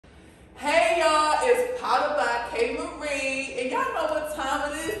Powder Black K Marie, and y'all know what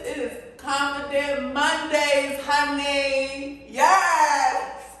time it is. It is Confident Mondays, honey.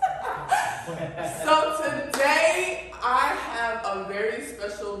 Yes. So today I have a very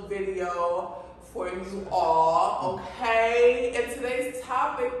special video for you all. Okay, and today's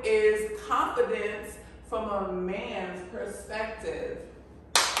topic is confidence from a man's perspective.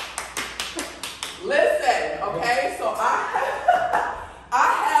 Listen, okay, so I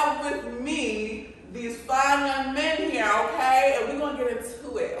have with me these fine young men here, okay, and we're gonna get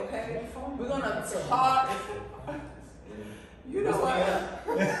into it, okay? We're gonna talk. You know what?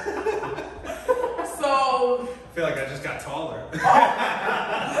 So I feel like I just got taller. Listen,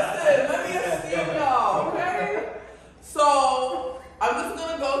 let me esteem y'all, okay? So I'm just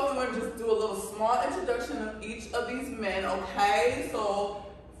gonna go through and just do a little small introduction of each of these men, okay? So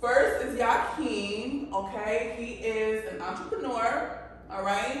first is Yakeem, okay? He is an entrepreneur, all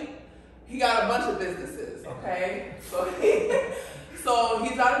right? He got a bunch of businesses, okay? So he's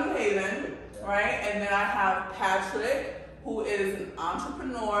out of Haven, right? And then I have Patrick, who is an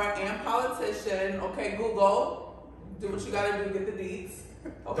entrepreneur and politician. Okay, Google, do what you gotta do, get the deeds.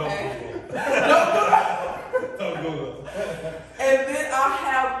 Okay? Don't Google. And then I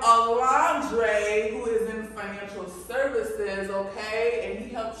have Alondre, who is in financial services, okay? And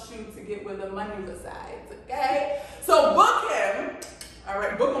he helps you to get where the money resides, okay? So book him. All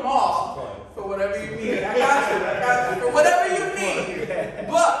right, book them all for whatever you need. I got you. For whatever you need,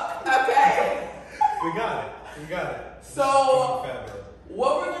 book, okay? We got it. So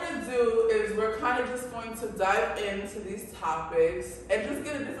what we're going to do is we're kind of just going to dive into these topics and just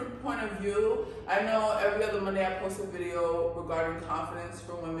get a different point of view. I know every other Monday I post a video regarding confidence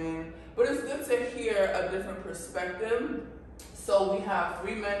for women, but it's good to hear a different perspective. So we have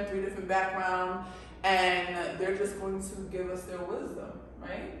 3 men, 3 different backgrounds, and they're just going to give us their wisdom,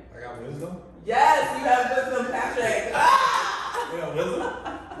 right? I got wisdom? Yes, you have wisdom, Patrick. You got wisdom?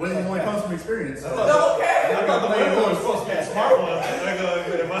 Wisdom only comes from experience. So. Okay. I thought the wisdom was supposed to be a smart one.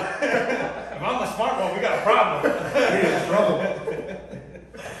 If I'm the smart one, we got a problem. We're in trouble.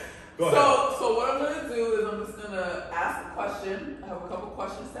 Go ahead. So what I'm going to do is I'm just going to ask a question. I have a couple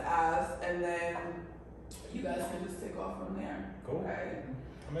questions to ask, and then you guys can just take off from there. Cool. Okay.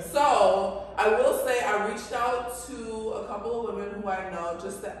 So I will say I reached out to a couple of women who I know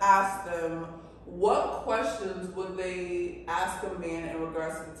just to ask them what questions would they ask a man in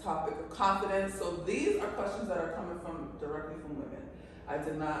regards to the topic of confidence. So these are questions that are coming directly from women. I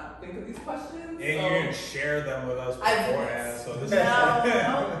did not think of these questions. And you didn't share them with us I beforehand, so this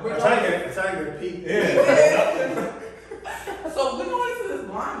we're It's like a peek. Yeah. So we're going into this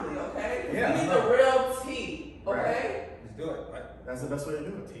blindly, okay? Yeah, We need the real tea, okay? Right. Let's do it. Right. That's the best way to do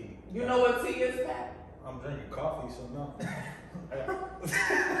it. Tea. You know what tea is, Pat? I'm drinking coffee, so no.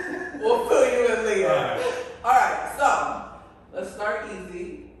 We'll fill you in later. Alright. Alright, so let's start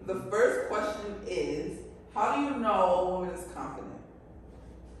easy. The first question is, how do you know a woman is confident?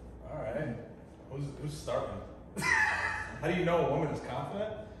 Alright. Who's starting? How do you know a woman is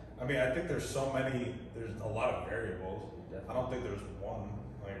confident? I mean, I think there's a lot of variables. I don't think there's one.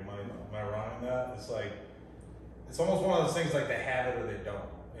 Like, am I wrong in that? It's almost one of those things like they have it or they don't.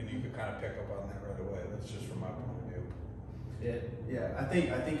 And you can kind of pick up on that right away. That's just from my point of view. Yeah. I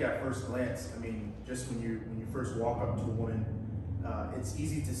think at first glance, I mean, just when you first walk up to a woman, it's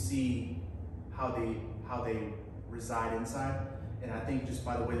easy to see how they reside inside. And I think just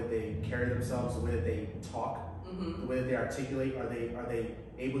by the way that they carry themselves, the way that they talk, the way that they articulate, are they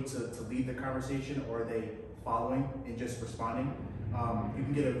able to lead the conversation, or are they following and just responding? You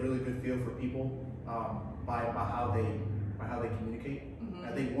can get a really good feel for people by how they communicate.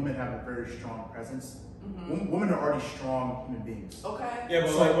 I think women have a very strong presence. Women are already strong human beings. Okay. Yeah,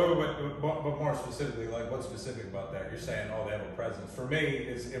 but but more specifically, like what's specific about that? You're saying, oh, they have a presence. For me,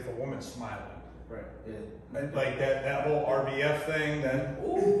 it's if a woman's smiling. Right. Yeah. Like that whole RBF thing, then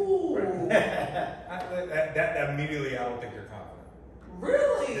Ooh. that immediately, I don't think you're confident.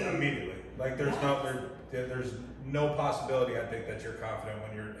 Really? Yeah, immediately. Like there's no possibility, I think, that you're confident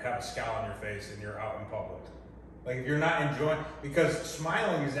when you have a scowl on your face and you're out in public. Like if you're not enjoying, because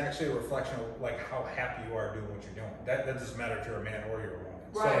smiling is actually a reflection of like how happy you are doing what you're doing. That doesn't matter if you're a man or you're a woman.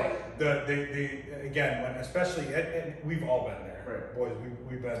 Right. So the again, when especially, and we've all been there, right. Boys.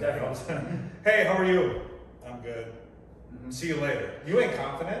 We've been there. Hey, how are you? I'm good. See you later. You ain't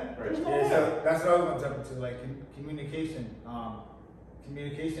confident. Right. Yeah, so that's what I was going to jump into, like communication.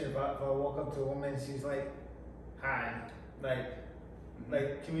 Communication. If I walk up to a woman, she's like, "Hi,"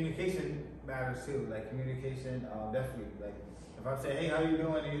 like communication matters too. Like communication, definitely. Like if I'm saying, "Hey, how you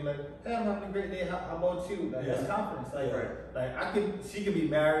doing?" and you're like, "Hey, I'm having a great day. How about you?" Like that's confidence. Like, right. like she could be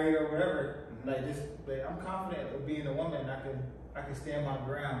married or whatever, Like just like I'm confident of being a woman. I can stand my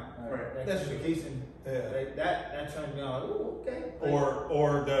ground. Right. Like That's communication. Yeah. Like that turns me on. Like, ooh, okay. Like,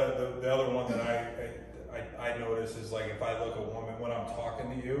 Or the other one that I notice is like if I look a woman when I'm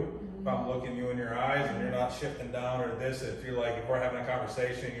talking to you, if I'm looking you in your eyes and you're not shifting down or this, if you're like if we're having a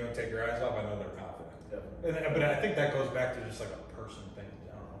conversation and you don't take your eyes off, I know they're confident. But I think that goes back to just like a person thing.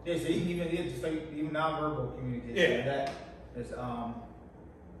 I don't know. yeah, so even just like even nonverbal communication. Yeah. That is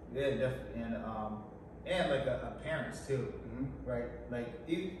yeah, definitely and like a parents too, right? Like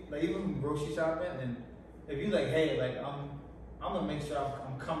even grocery shopping, and if you like, hey, like I'm gonna make sure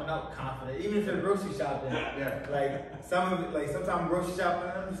I'm coming out confident, even if it's grocery shopping. Yeah. Like sometimes grocery shopping,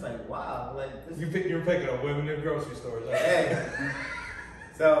 I'm just like, wow, like this. You're picking up women in grocery stores. Hey.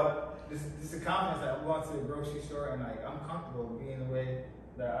 So this is the confidence that I'm going to the grocery store and like I'm comfortable being the way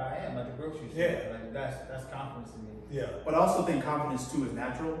that I am at the grocery store. Yeah. Like that's confidence to me. Yeah. But I also think confidence too is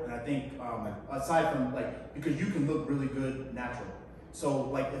natural, and I think aside from like because you can look really good natural. So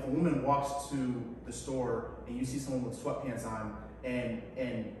like if a woman walks to the store and you see someone with sweatpants on and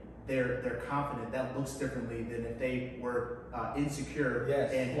they're confident, that looks differently than if they were insecure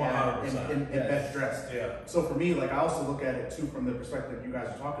Yes. and best dressed. Yeah. So for me, like I also look at it too from the perspective you guys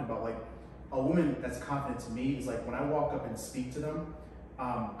are talking about. Like a woman that's confident to me is like when I walk up and speak to them,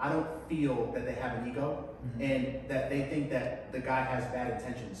 I don't feel that they have an ego and that they think that the guy has bad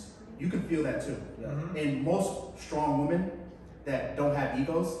intentions. You can feel that too. Yeah. And most strong women that don't have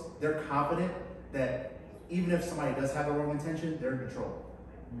egos, they're confident that even if somebody does have a wrong intention, they're in control.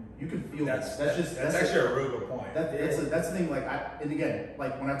 You can feel That's that's actually a real good point. that's the thing. Like and again,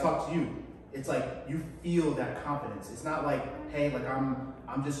 like when I talk to you, it's like you feel that confidence. It's not like, hey, like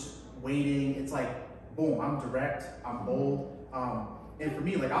I'm just waiting. It's like, boom, I'm direct, I'm bold. And for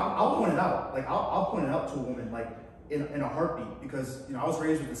me, like I'll point it out. Like I'll point it out to a woman, like in a heartbeat, because I was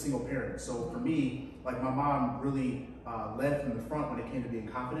raised with a single parent. So for me, like my mom really led from the front when it came to being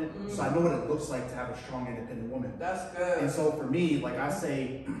confident. So I know what it looks like to have a strong, independent woman. That's good. And so for me, like I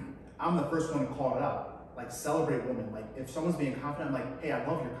say, I'm the first one to call it out. Like celebrate women. Like if someone's being confident, I'm like, hey, I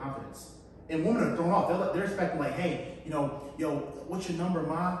love your confidence. And women are thrown off. They're expecting like, hey, yo, what's your number,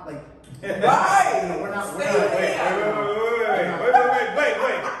 ma? Like, right. We're not. Wait.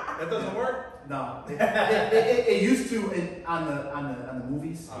 That doesn't work. No, it used to on the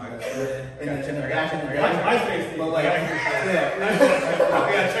movies. I back in the day. MySpace, But like, yeah. I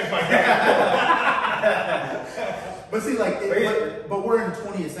gotta check my game. But see, like, but we're in the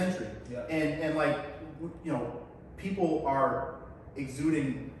 20th century, Yeah. and like, people are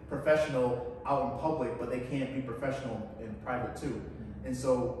exuding professional out in public, but they can't be professional in private too. And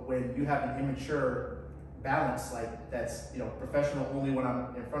so when you have an immature balance, like that's professional only when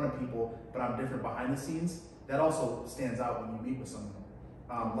I'm in front of people, but I'm different behind the scenes, that also stands out when you meet with someone.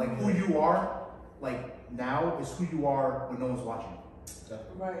 Like who you are, like now is who you are when no one's watching.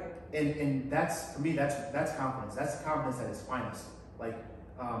 Right. And that's, for me, that's confidence. That's confidence at its finest. Like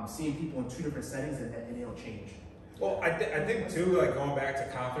seeing people in two different settings and it'll change. Well, I think too, like going back to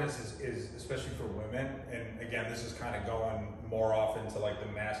confidence is especially for women, and again, this is kind of going more off into like the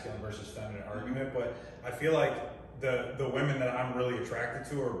masculine versus feminine argument, but I feel like the women that I'm really attracted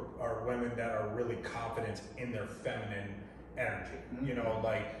to are women that are really confident in their feminine energy.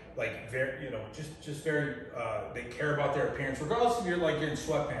 Like very, just very, they care about their appearance, regardless if you're in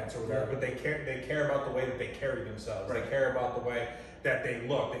sweatpants or whatever, but they care about the way that they carry themselves. Right. They care about the way that they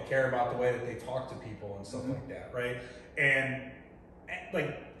look. They care about the way that they talk to people and stuff like that, right? And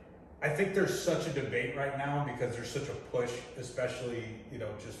like, I think there's such a debate right now because there's such a push, especially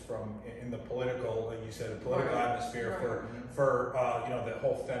just from in the political, like you said, the political atmosphere for the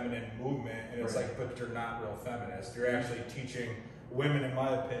whole feminine movement, and it's like, but you're not real feminist. You're actually teaching women, in my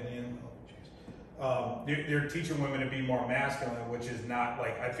opinion. You're teaching women to be more masculine, which is not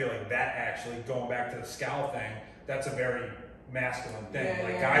like, I feel like that actually, going back to the scowl thing, that's a very masculine thing.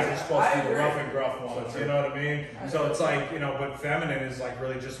 Guys are supposed to be the rough and gruff ones, you know what I mean? So it's like, but feminine is like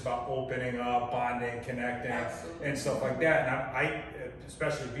really just about opening up, bonding, connecting, and stuff like that. And I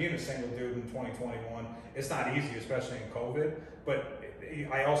especially being a single dude in 2021, it's not easy, especially in COVID, but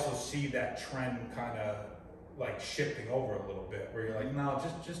I also see that trend kind of like shifting over a little bit, where you're like, no,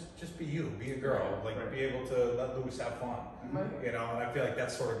 just be you, be a girl, be able to let loose, have fun, and I feel like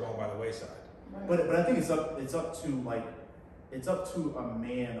that's sort of going by the wayside. But I think it's up to a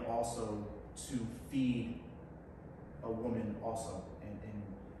man also to feed a woman also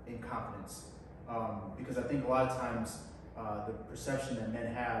in confidence, because I think a lot of times the perception that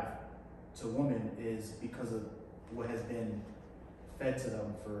men have to women is because of what has been fed to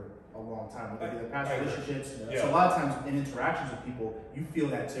them for a long time, whether they're past I agree. relationships. Yeah. So a lot of times in interactions with people, you feel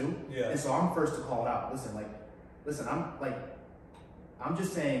that too. Yeah. And so I'm first to call it out. Listen, I'm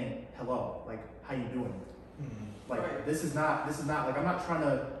just saying hello. Like, how you doing? Mm-hmm. Like, Right. this is not like, I'm not trying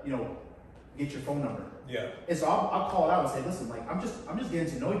to, get your phone number. Yeah. And so I'll call it out and say, listen, like, I'm just getting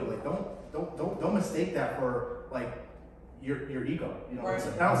to know you. Like, don't mistake that for like your ego. Right. It's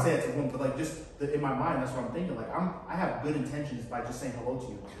like, I don't say it to women, but like in my mind, that's what I'm thinking. Like, I have good intentions by just saying hello to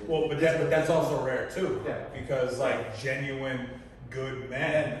you. Well, but that's also rare too. Yeah. Because like genuine good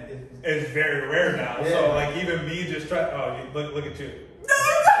men is very rare now. Yeah. So like even me just try. Oh, look at you.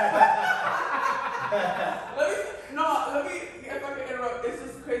 Let me, if I can interrupt, it's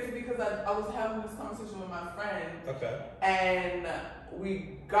just crazy because I was having this conversation with my friend, Okay. and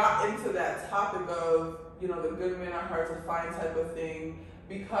we got into that topic of, the good men are hard to find type of thing,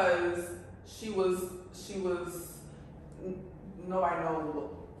 because she was, I know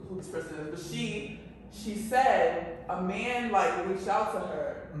who this person is, but she said a man like reached out to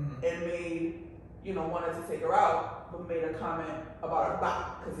her and made, wanted to take her out, but made a comment about her body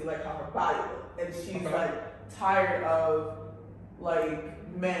because he liked how her body looked, and she's like tired of like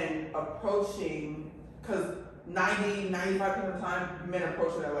men approaching, because 95% of the time men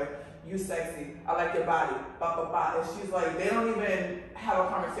approach her that way. You sexy, I like your body, blah blah blah. And she's like, they don't even have a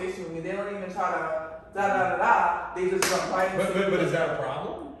conversation with me. They don't even try to da da da da. They just jump right into But is that a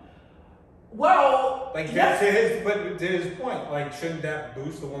problem? Well, Like yes. to his point, like shouldn't that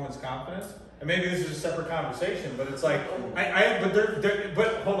boost the woman's confidence? And maybe this is a separate conversation, but it's like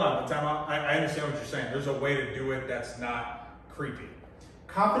but hold on, time out. I understand what you're saying. There's a way to do it that's not creepy.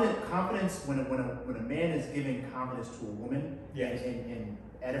 Confidence when a man is giving confidence to a woman Yes. and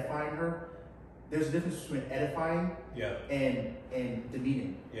edifying her, there's a difference between edifying and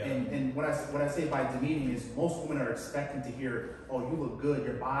demeaning. Yeah. And what I say by demeaning is most women are expecting to hear, oh, you look good,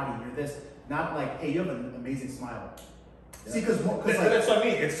 your body, you're this, not like, hey, you have an amazing smile. Yeah. See, because that's what I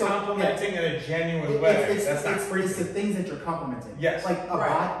mean. It's complimenting in a genuine way. That's not creepy. It's the things that you're complimenting. Yes. Like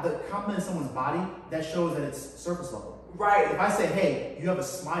the compliment of someone's body, that shows that it's surface level. Right. If I say, hey, you have a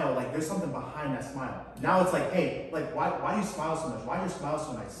smile, like there's something behind that smile. Now it's like, hey, like why do you smile so much? Why do you smile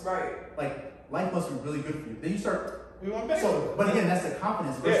so nice? Right. Like life must be really good for you. Then you start. We want back. So, but again, that's the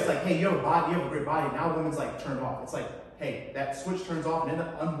confidence versus Yeah. like, hey, you have a body, you have a great body. Now women's like turned off. It's like, hey, that switch turns off and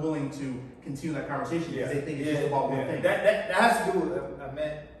they're unwilling to continue that conversation because they think it's just about one thing. That has to do with a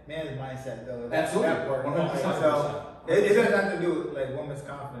man's mindset, though. Absolutely. That part. 100%. So it has nothing to do with like women's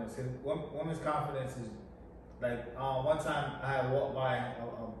confidence. Because women's confidence is like one time I had walked by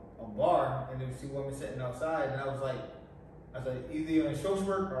a bar and there was two women sitting outside, and I was like, either you're a social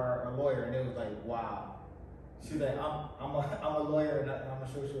worker or a lawyer, and it was like, wow. She's like, I'm a lawyer and I'm a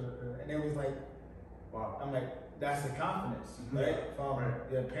social worker, and it was like, wow. I'm like, that's the confidence, right? From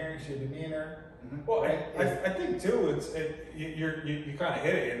your appearance, your demeanor. Well, right? I think too, you kind of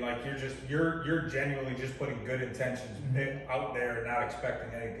hit it, and like you're genuinely just putting good intentions out there and not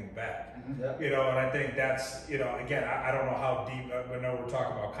expecting anything back. Yep. And I think that's again, I don't know how deep. I know we're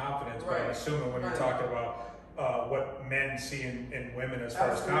talking about confidence, but I'm assuming when you're talking about what men see in women as far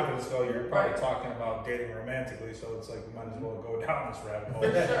as confidence go, you're probably talking about dating romantically. So it's like we might as well go down this rabbit hole.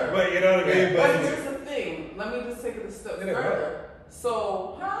 Sure. But you know what I mean. But here's the thing. Let me just take it a step further.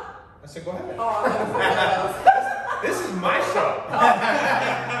 So, I said, go ahead. Oh, I This is my show.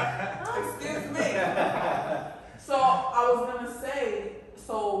 Excuse me. So I was gonna say,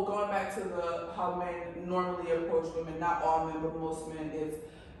 so going back to how men normally approach women, not all men, but most men, is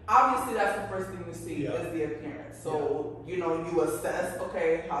obviously that's the first thing you see is the appearance. So you assess,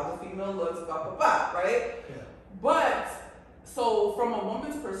 okay, how the female looks, blah blah blah, right? Yeah. But so from a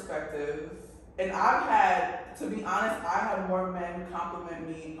woman's perspective, and I've had, to be honest, I had more men compliment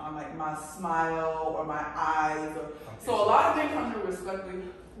me on like my smile or my eyes. So a lot of men come to respect me.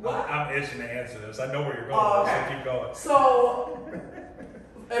 I'm itching to answer this. I know where you're going. Oh, okay. So keep going. So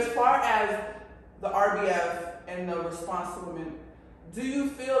as far as the RBF and the response to women, do you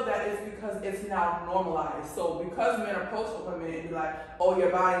feel that it's because it's now normalized? So because men approach women and be like, oh,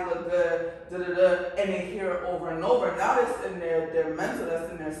 your body look good, and they hear it over and over, now that's in their mental,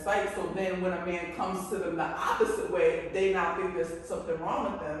 that's in their psyche. So then when a man comes to them the opposite way, they now think there's something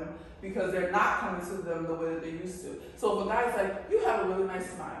wrong with them because they're not coming to them the way that they used to. So if a guy's like, you have a really nice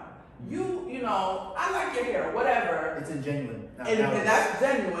smile, I like your hair, whatever. It's ingenuine. And that's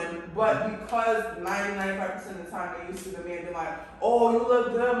genuine, but because 90-95% of the time they used to the man being like, oh, you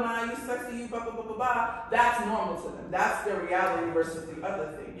look good, man, you sexy, you blah, blah, blah, blah, blah, that's normal to them. That's their reality versus the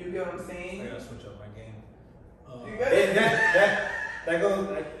other thing. You get what I'm saying? I gotta switch up my game. You get it? That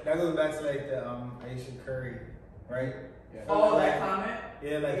goes back to like the Aisha Curry, right? Yeah. Oh, that comment?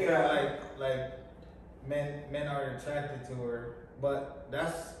 Yeah, like Yeah. like men are attracted to her, but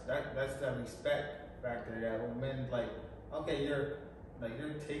that's that respect factor that when men like, okay, you're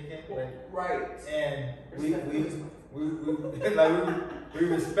taken, like, Right. and we like we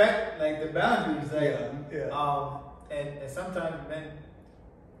respect like the boundaries, like and sometimes men,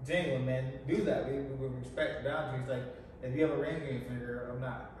 genuine men, do that. We respect boundaries. Like if you have a ring on your finger, I'm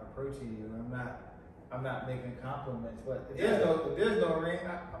not approaching you. I'm not making compliments. But if there's no ring,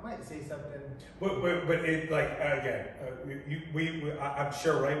 I might say something. But it like again, I'm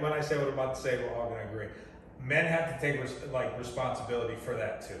sure right when I say what I'm about to say, we're all gonna agree. Men have to take responsibility for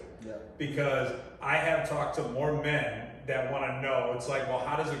that too. Yeah. Because I have talked to more men that want to know. It's like, well,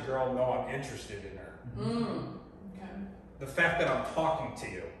 how does a girl know I'm interested in her? Okay. The fact that I'm talking to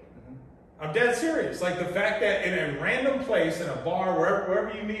you. I'm dead serious. Like the fact that in a random place, in a bar,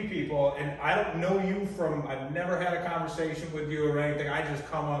 wherever you meet people, and I don't know you I've never had a conversation with you or anything. I just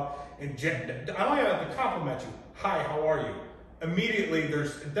come up and I don't even have to compliment you. Hi, how are you? Immediately,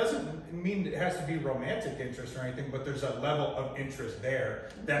 it doesn't mean it has to be romantic interest or anything, but there's a level of interest there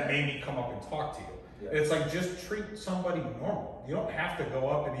that made me come up and talk to you. Yeah. It's like, just treat somebody normal. You don't have to go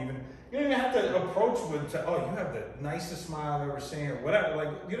up and you don't even have to approach with, you have the nicest smile I've ever seen or whatever. Like,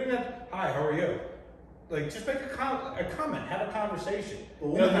 you don't have to, hi, how are you? Like, just make a comment, have a conversation.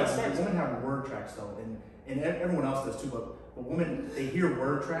 Well, women have word tracks though, and everyone else does too, but women, they hear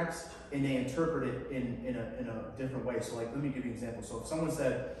word tracks and they interpret it in a different way. So like, let me give you an example. So if someone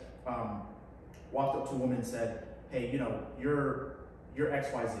said, walked up to a woman and said, hey, you're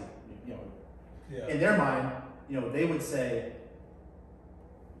XYZ, in their mind, they would say,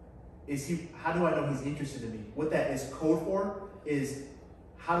 how do I know he's interested in me? What that is code for is,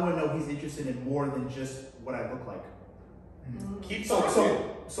 how do I know he's interested in more than just what I look like? Keep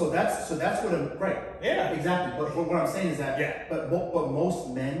so that's what I'm right. Yeah, exactly. But what I'm saying is that but most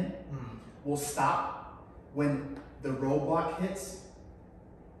men will stop when the roadblock hits,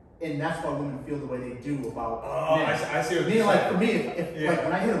 and that's why women feel the way they do about men. I see what you're saying. Like for me, if like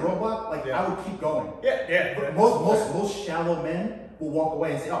when I hit a roadblock, like I would keep going. But most shallow men will walk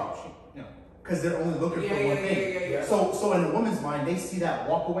away and say, oh, because they're only looking for one thing. Yeah. So in a woman's mind, they see that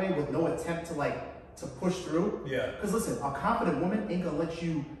walk away with no attempt to push through. Yeah. Because listen, a confident woman ain't gonna let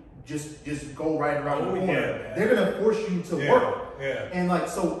you just go right around the corner. Yeah, they're gonna force you to work. Yeah. And like,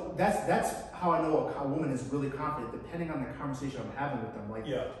 so that's how I know a woman is really confident, depending on the conversation I'm having with them. Like,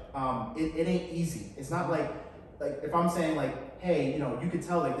 it ain't easy. It's not like if I'm saying like, hey, you can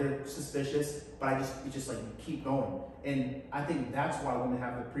tell like they're suspicious, but it's just like you keep going. And I think that's why women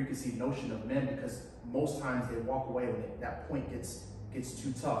have the preconceived notion of men, because most times they walk away when that point gets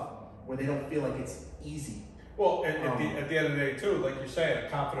too tough, where they don't feel like it's easy. Well, at the end of the day too, like you're saying, a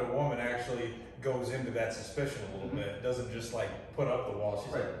confident woman actually goes into that suspicion a little bit. Doesn't just like put up the wall.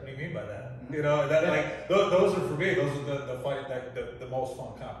 She's like, what do you mean by that? Like those are for me. Those are the most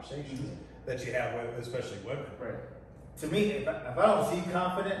fun conversations that you have with, especially women. Right. To me, if I don't see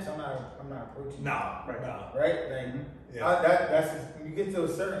confidence, I'm not approaching. No. Right. Like that's when you get to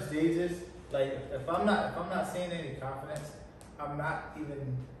certain stages. Like if I'm not seeing any confidence, I'm not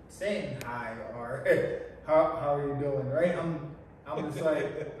even saying hi or how are you doing, right? I'm just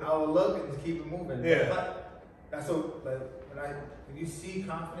like, I will look and just keep it moving. Yeah. But that's what, like when you see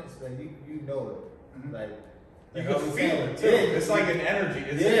confidence, like you know it. Like you can feel it too. Yeah, it's like an energy.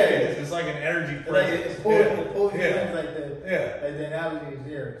 It's like an energy presence. It pulls you in, like the analogy is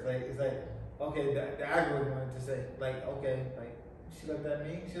here. It's like okay, the algorithm wanted to say like, okay, like she looked at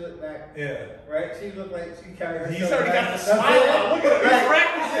me, she looked back. Yeah. Right? She looked like she carried herself. He's already got the smile. Look at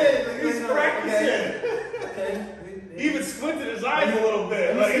him. He's practicing. Okay. He even squinted his eyes a little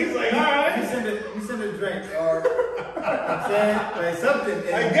bit. Like he's like, all right. You send a drink or I'm saying like something.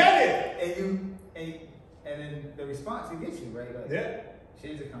 I get it. And then the response he gets you, right? Like,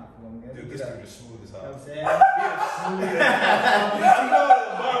 she's a compliment. Dude, this dude is smooth as hell. You know what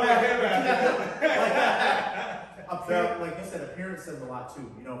I'm saying? Like you said, appearance says a lot too.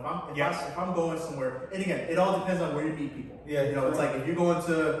 If I'm going somewhere, and again, it all depends on where you meet people. Yeah, it's like if you're going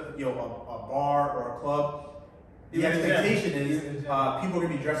to a bar or a club, the expectation is people are gonna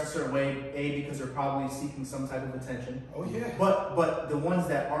be dressed a certain way. because they're probably seeking some type of attention. Oh yeah. But the ones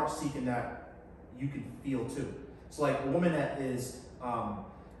that aren't seeking that, you can feel too. So like a woman that is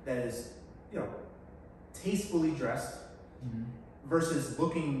tastefully dressed versus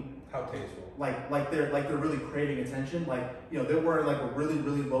looking how tasteful. Like they're really craving attention. Like they're wearing like a really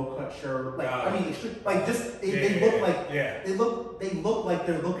low cut shirt. Like it should like just they look like they look like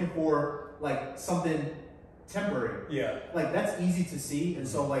they're looking for like something temporary. Yeah. Like that's easy to see, and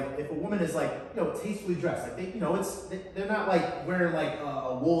so like if a woman is like tastefully dressed, like they're not like wearing like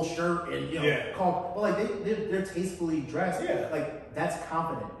a wool shirt and but like they're tastefully dressed. Yeah. Like that's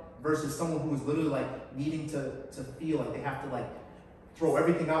confident versus someone who's literally like needing to feel like they have to like throw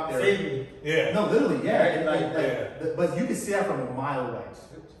everything out there. Save me. Yeah. No, literally, yeah. Right? But you can see that from a mile away.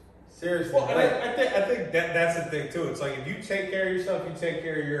 Seriously. Well, and I think that's the thing too. It's like if you take care of yourself, you take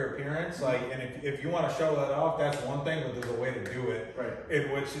care of your appearance. Like, and if you want to show that off, that's one thing. But there's a way to do it, right? In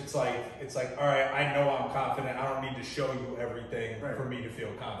which it's like all right, I know I'm confident. I don't need to show you everything for me to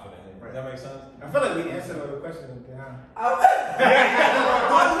feel confident. Right. Does that make sense? I feel like we answered all the questions.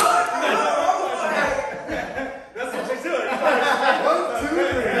 That's what she's doing. 1, 2, 3.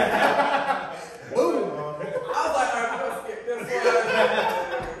 Woo! I was like, all right, I'm gonna skip this one.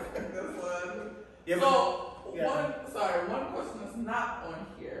 Yeah, one question that's not on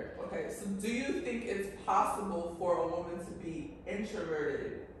here. Okay, so do you think it's possible for a woman to be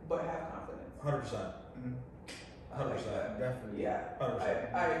introverted but have confidence? 100%. 100%. Definitely. Yeah.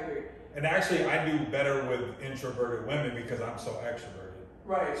 100%. I agree. And actually, I do better with introverted women because I'm so extroverted.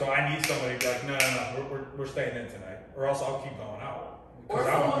 Right. So I need somebody to be like, no, we're staying in tonight, or else I'll keep going out. Or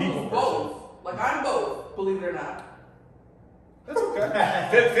someone who's both. Like I'm both, believe it or not. That's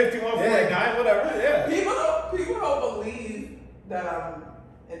okay. 51, 49, whatever. Yeah. People don't believe that I'm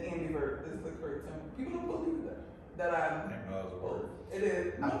an ambivert. Is the correct term. People don't believe that I'm. I didn't know that was a word. It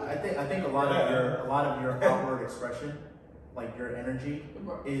is. I think a lot of your outward expression, like your energy,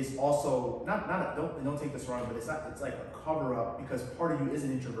 is also don't take this wrong, but it's like a cover up because part of you is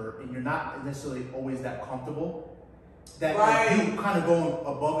an introvert and you're not necessarily always that comfortable. That like, you kind of going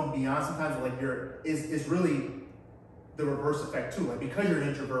above and beyond sometimes. Like is really the reverse effect too. Like because you're an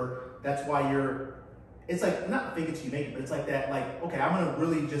introvert, that's why you're. It's like not fake it till you make it, but it's like that. Like okay, I'm gonna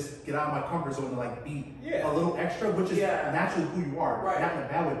really just get out of my comfort zone and like be a little extra, which is naturally who you are. Right. Not in a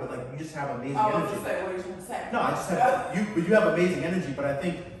bad way, but like you just have amazing I energy. was just saying, what are you trying to say? No, I just have but you have amazing energy. But I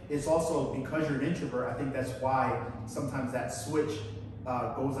think it's also because you're an introvert. I think that's why sometimes that switch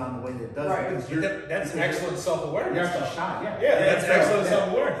goes on the way that it does. Right. Because that's excellent self-awareness. You're actually shy. Yeah, that's excellent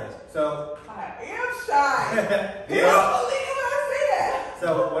self-awareness. So I am shy. You don't believe when I say that. So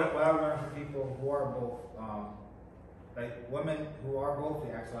what I learned from people who are both, like women who are both,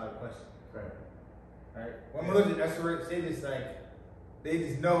 they ask a lot of questions. Right. Women who are extroverts, they just like they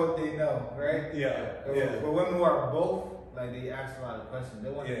just know what they know, right? Yeah. But women who are both, like they ask a lot of questions. They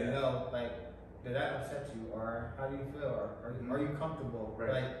want to know, like, did that upset you, or how do you feel, or are you comfortable,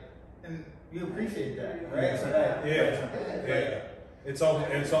 right? Like, and you appreciate that, right? Yeah. It's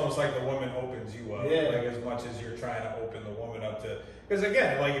almost like the woman opens you up, like as much as you're trying to open the woman up to. Because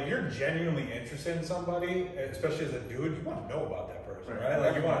again, like if you're genuinely interested in somebody, especially as a dude, you want to know about that person, right?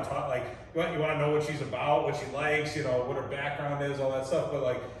 Like you want to talk, like you want to know what she's about, what she likes, what her background is, all that stuff. But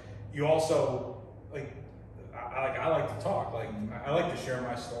like you also like. I like to talk. Like I like to share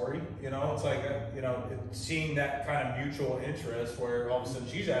my story. It's like seeing that kind of mutual interest where all of a sudden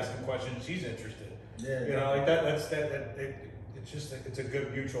she's asking questions, she's interested. Like that. It's a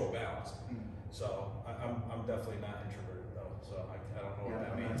good mutual balance. So I'm definitely not introverted though. So I don't know what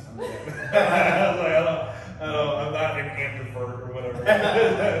that means. I'm not an ambivert or whatever.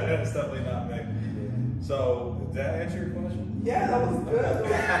 That's definitely not me. So did that answer your question? Yeah, that was good.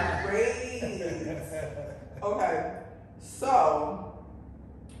 That was great. Okay, so,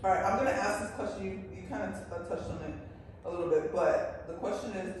 all right, I'm going to ask this question. You kind of touched on it a little bit, but the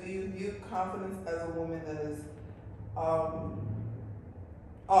question is, do you view confidence as a woman that is,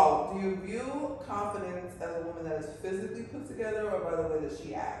 do you view confidence as a woman that is physically put together or by the way that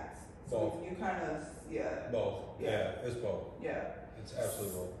she acts? Both. So you kind of, Both. Yeah, it's both. Yeah. It's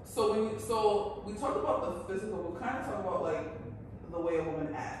absolutely both. So we talked about the physical, we'll kind of talk about like, the way a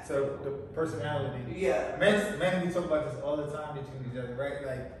woman acts. So the personality. Yeah. Men, we talk about this all the time between each other, right?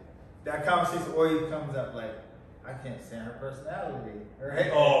 Like that conversation always comes up like, I can't stand her personality, right?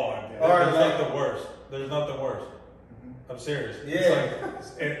 Oh my God. There's nothing worse. There's nothing worse. I'm serious. Yeah.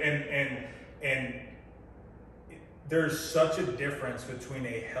 It's like, and there's such a difference between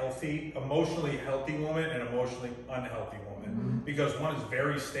a emotionally healthy woman and emotionally unhealthy woman. Because one is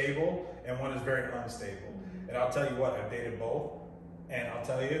very stable and one is very unstable. And I'll tell you what, I've dated both. And I'll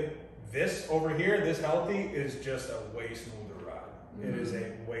tell you, this over here, this healthy, is just a way smoother ride. It is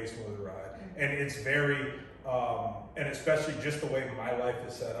a way smoother ride. And it's very, and especially just the way my life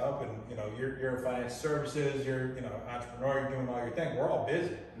is set up, and you're in financial services, you're entrepreneur, you're doing all your thing. We're all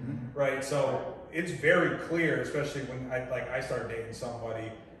busy, right? So it's very clear, especially when I start dating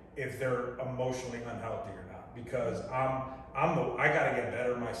somebody, if they're emotionally unhealthy or not, because I gotta get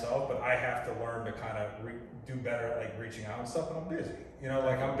better myself, but I have to learn to kind of do better at like reaching out and stuff. And I'm busy, you know,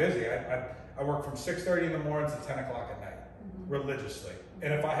 like I'm busy. I work from 6:30 in the morning to 10 o'clock at night, religiously.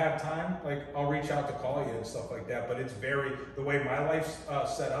 And if I have time, like I'll reach out to call you and stuff like that. But it's the way my life's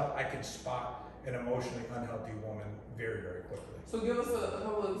set up, I can spot an emotionally unhealthy woman very, very quickly. So give us a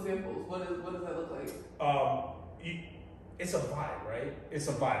couple of examples. What does that look like? It's a vibe, right? It's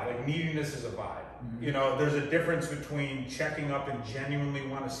a vibe. Like neediness is a vibe. You know, there's a difference between checking up and genuinely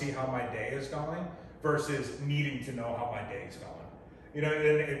want to see how my day is going versus needing to know how my day is going. You know,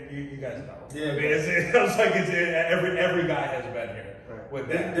 and you guys know. Yeah. I mean, it's like every guy has been here with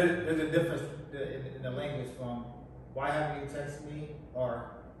that. There's a difference in the language from why haven't you texted me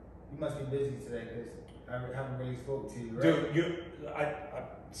or you must be busy today because I haven't really spoke to you, right? Dude, I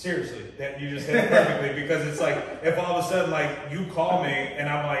seriously, that you just hit it perfectly because it's like if all of a sudden like you call me and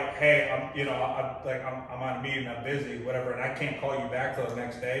I'm like, hey, I'm on a meeting, I'm busy, whatever, and I can't call you back till the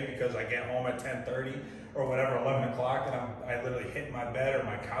next day because I get home at 10:30 or whatever, 11 o'clock, and I literally hit my bed or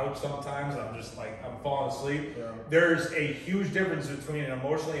my couch sometimes. I'm just like I'm falling asleep. Yeah. There's a huge difference between an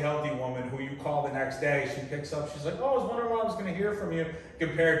emotionally healthy woman who you call the next day, she picks up, she's like, oh, I was wondering when I was going to hear from you,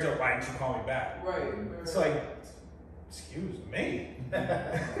 compared to why didn't you call me back? Right. It's like, excuse me.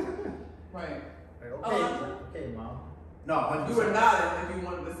 Right. Okay, Mom. No, 100%. You were nodding like you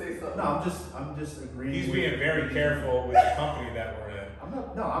wanted to say something. No, I'm just agreeing. He's being very careful with the company that we're in. I'm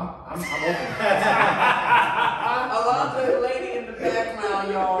open. Alonzo, lady in the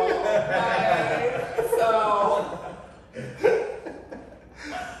background, y'all. Okay. So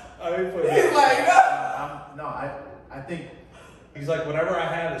he's like, I think he's like, whatever I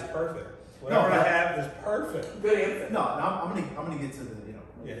have is perfect. Whatever I have is perfect. Good answer. No, I'm gonna get to the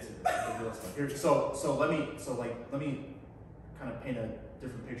get to the real stuff here. So let me kind of paint a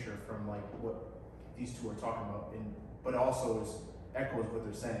different picture from like what these two are talking about, but also echoes what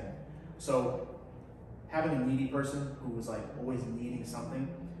they're saying. So having a needy person who is like always needing something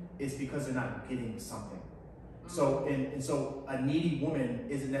is because they're not getting something. So and so a needy woman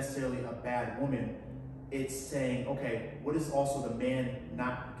isn't necessarily a bad woman. It's saying, okay, what is also the man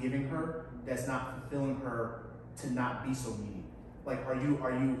not giving her that's not fulfilling her to not be so needy? Like, are you?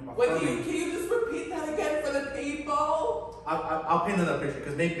 Wait, can you just repeat that again for the people? I'll paint another picture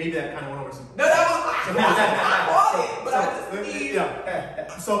because maybe that kind of went over some. No, that was I just need.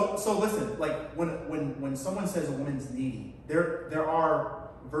 Yeah. So listen, like when someone says a woman's needy, there are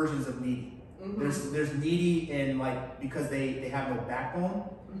versions of needy. Mm-hmm. There's needy in like because they have no backbone,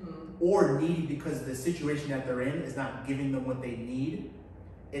 or needy because the situation that they're in is not giving them what they need,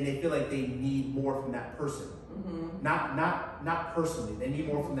 and they feel like they need more from that person. Mm-hmm. Not personally. They need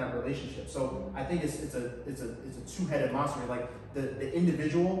more from that relationship. So I think it's a two-headed monster. Like the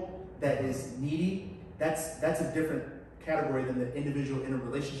individual that is needy, that's a different category than the individual in a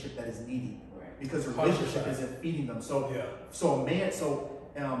relationship that is needy, right? Because the relationship 100%. Isn't feeding them. So yeah. So a man. So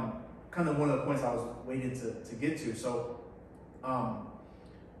kind of one of the points I was waiting to get to. So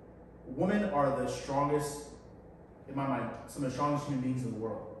women are the strongest, in my mind, some of the strongest human beings in the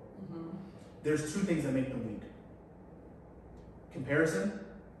world. Mm-hmm. There's two things that make them weak: comparison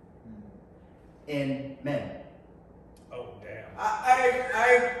and men. Oh damn!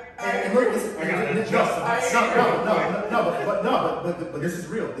 But this is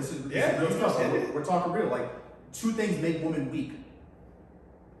real. This is real stuff. We're talking real. Like two things make women weak.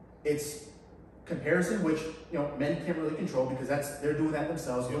 It's comparison, which men can't really control because they're doing that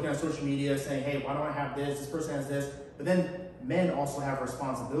themselves. Looking at social media, saying, "Hey, why don't I have this? This person has this." But then men also have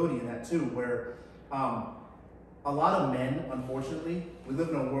responsibility in that too, where a lot of men, unfortunately, we live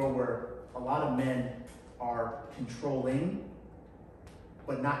in a world where a lot of men are controlling,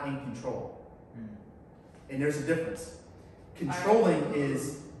 but not in control. And there's a difference. Controlling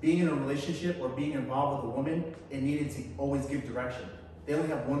is being in a relationship or being involved with a woman and needing to always give direction. They only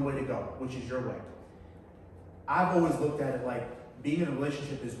have one way to go, which is your way. I've always looked at it like being in a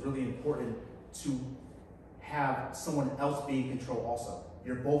relationship is really important to have someone else be in control also.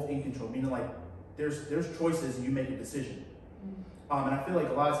 You're both in control, meaning like there's choices and you make a decision. And I feel like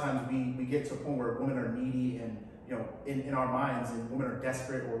a lot of times we get to a point where women are needy and in our minds, and women are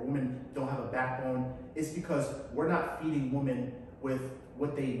desperate or women don't have a backbone. It's because we're not feeding women with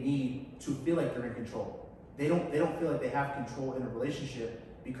what they need to feel like they're in control. They don't feel like they have control in a relationship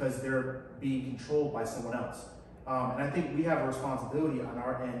because they're being controlled by someone else. And I think we have a responsibility on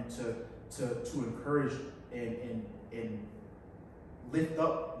our end to encourage and lift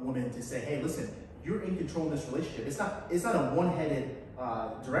up women to say, hey, listen, you're in control in this relationship. It's not a one-headed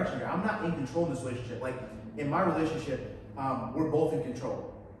direction here. I'm not in control in this relationship. Like in my relationship, we're both in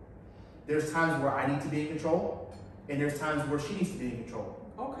control. There's times where I need to be in control, and there's times where she needs to be in control.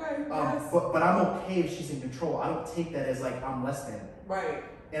 Okay. Yes. But I'm okay if she's in control. I don't take that as like I'm less than. Right.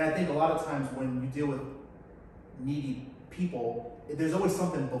 And I think a lot of times when you deal with needy people, there's always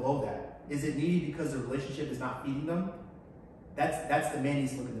something below that. Is it needy because the relationship is not feeding them? That's the man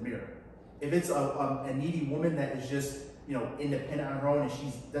needs to look in the mirror. If it's a needy woman that is just, you know, independent on her own and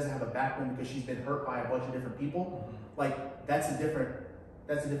she doesn't have a backbone because she's been hurt by a bunch of different people, like that's a different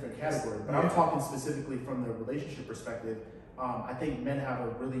category. But I'm talking specifically from the relationship perspective. I think men have a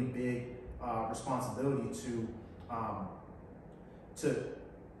really big responsibility to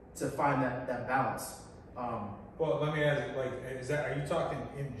find that balance. Well, let me ask, like, are you talking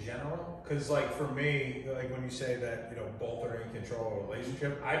in general? Because, like, for me, like, when you say that, you know, both are in control of a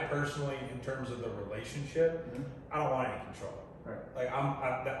relationship, I personally, in terms of the relationship, I don't want any control. Right. Like,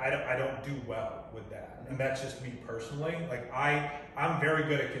 I don't do well with that. And that's just me personally. Like, I'm very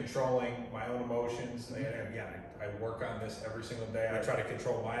good at controlling my own emotions. And again, I work on this every single day. I try to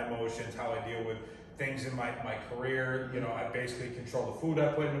control my emotions, how I deal with things in my career. You know, I basically control the food I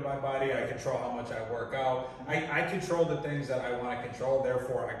put into my body. I control how much I work out. I control the things that I want to control.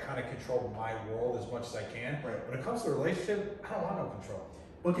 Therefore, I kind of control my world as much as I can. Right. When it comes to a relationship, I don't want no control.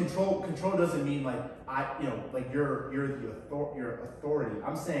 But control doesn't mean like you're authority.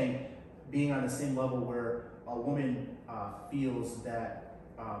 I'm saying being on the same level where a woman feels that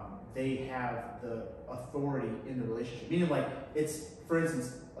they have the authority in the relationship. Meaning, like, it's, for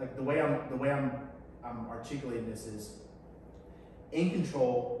instance, like the way I'm articulating this is, in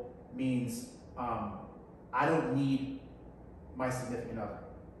control means I don't need my significant other.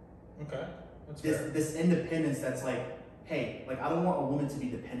 Okay, that's fair. This independence that's like, hey, like I don't want a woman to be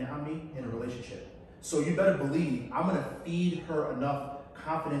dependent on me in a relationship. So you better believe I'm gonna feed her enough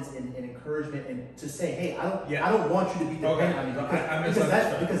confidence and encouragement and to say, hey, I don't want you to be dependent on me because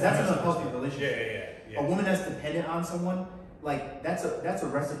that's an unhealthy relationship. Yeah. A woman that's dependent on someone, like that's a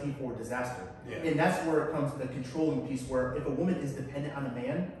recipe for disaster. Yeah. And that's where it comes to the controlling piece, where if a woman is dependent on a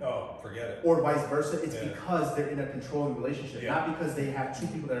man, oh, forget it. or vice versa, it's because they're in a controlling relationship, not because they have two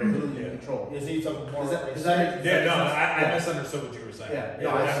people that are literally in control. Yeah, so you're talking more. I misunderstood what you were saying.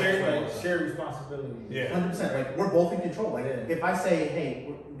 Share responsibility. Yeah, 100%. Like we're both in control. Like if I say, hey,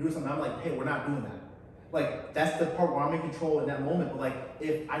 we're doing something, I'm like, hey, we're not doing that. Like that's the part where I'm in control in that moment. But like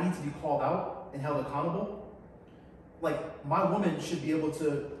if I need to be called out and held accountable, like my woman should be able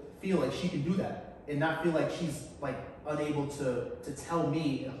to feel like she can do that and not feel like she's like unable to tell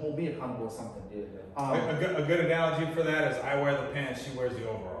me and hold me accountable or something. A good analogy for that is I wear the pants, she wears the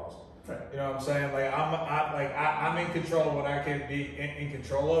overalls. Right. You know what I'm saying? Like I'm in control of what I can be in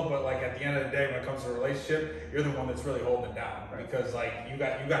control of, but like at the end of the day, when it comes to a relationship, you're the one that's really holding it down because like you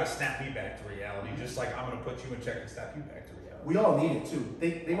got to snap me back to reality, just like I'm gonna put you in check and snap you back to reality. We all need it too.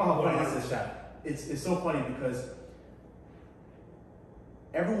 Think about how funny this is. It's so funny because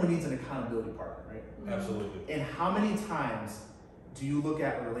everyone needs an accountability partner, right? Absolutely. And how many times do you look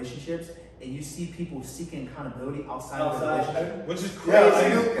at relationships and you see people seeking accountability outside of the relationship? Which is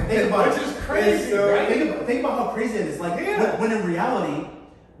crazy. Think about Which is crazy, right? Think about how crazy it is. Like, when in reality,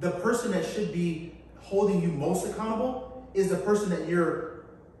 the person that should be holding you most accountable is the person that you're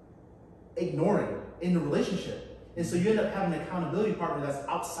ignoring in the relationship. And so you end up having an accountability partner that's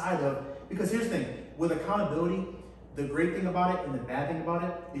outside of, because here's the thing, with accountability, the great thing about it and the bad thing about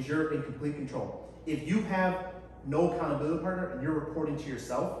it is you're in complete control. If you have no accountability partner and you're reporting to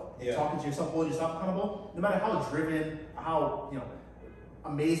yourself, talking to yourself, holding yourself accountable, no matter how driven, how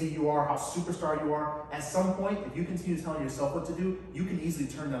amazing you are, how superstar you are, at some point, if you continue telling yourself what to do, you can easily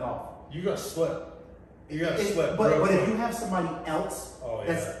turn that off. You're gonna slip. You're gonna slip. But if you have somebody else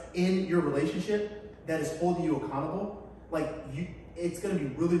that's in your relationship that is holding you accountable, it's gonna be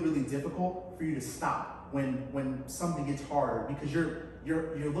really, really difficult for you to stop when something gets hard because you're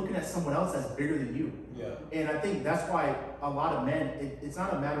looking at someone else that's bigger than you. Yeah. And I think that's why a lot of men, it's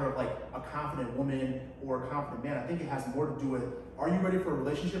not a matter of like a confident woman or a confident man. I think it has more to do with, are you ready for a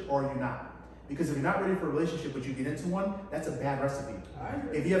relationship or are you not? Because if you're not ready for a relationship but you get into one, that's a bad recipe.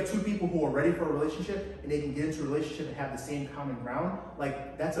 If you have two people who are ready for a relationship and they can get into a relationship and have the same common ground,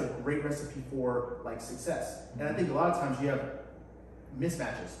 like that's a great recipe for like success. And I think a lot of times you have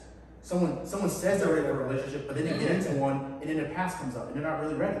mismatches. Someone says they're ready for a relationship, but then they get into one, and then their past comes up, and they're not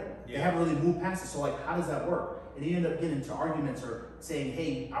really ready. They haven't really moved past it. So like, how does that work? And you end up getting into arguments or saying,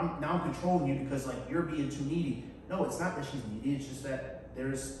 "Hey, I'm controlling you because like you're being too needy." No, it's not that she's needy. It's just that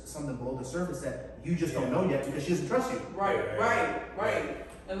there's something below the surface that you just don't know yet because she doesn't trust you. Right.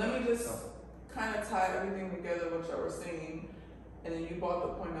 And let me just kind of tie everything together what y'all were saying, and then you brought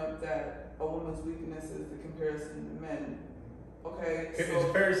the point up that a woman's weakness is the comparison to men. Okay, so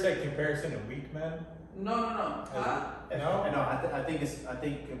it's fair to say comparison to weak men? No. Huh? No? No, I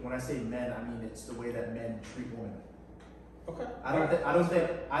think when I say men, I mean it's the way that men treat women. Okay.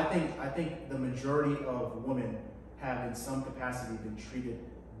 I think the majority of women have in some capacity been treated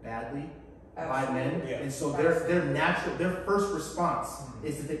badly by men, Yeah. and so their first response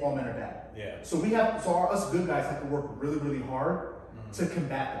is to think all men are bad. Yeah. So us good guys have to work really, really hard to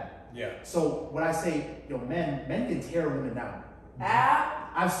combat that. Yeah. So when I say, men can tear women down.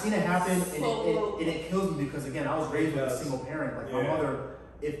 I've seen it happen, and it kills me because again, I was raised with a single parent. Like my mother,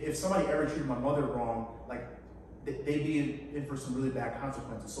 if somebody ever treated my mother wrong, like they'd be in for some really bad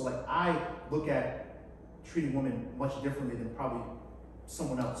consequences. So like I look at treating women much differently than probably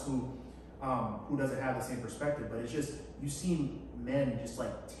someone else who doesn't have the same perspective. But it's just you see men just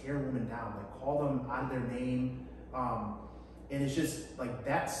like tear women down, like call them out of their name, and it's just like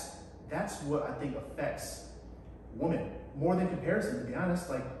that's what I think affects women more than comparison. To be honest,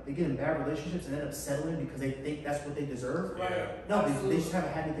 like they get in bad relationships and end up settling because they think that's what they deserve. Yeah. No, they just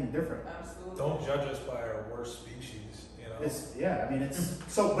haven't had anything different. Absolutely. Don't judge us by our worst species. It's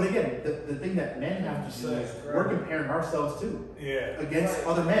so. But again, the thing that men have to do is we're comparing ourselves too. Yeah. Against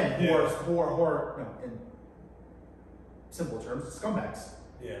other men who are in simple terms, scumbags.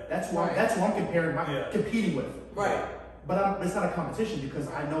 Yeah. That's who I'm comparing, competing with. Right. But it's not a competition because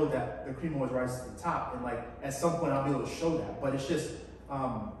I know that the cream always rises to the top, and like at some point I'll be able to show that. But it's just,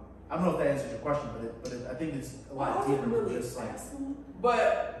 I don't know if that answers your question, but I think it's a lot deeper than just like.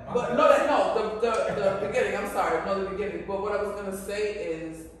 But the beginning. I'm sorry, no, the beginning. But what I was gonna say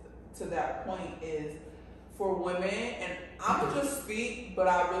is to that point is for women, and I'm gonna just speak, but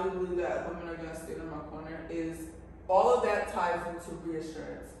I really believe that women are gonna stand in my corner. Is all of that ties into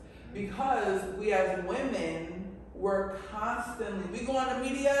reassurance because we as women. We're constantly, we go on the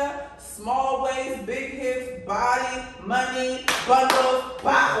media, small ways, big hits, body, money, bundles,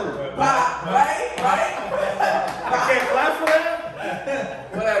 right? I can't clap for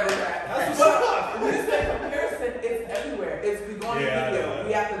that? Whatever, right? But when you say comparison, it's everywhere. We go on the video,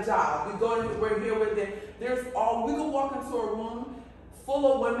 we at the job, we're here with it. We can walk into a room full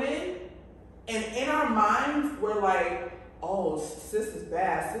of women, and in our minds, we're like, oh, sis is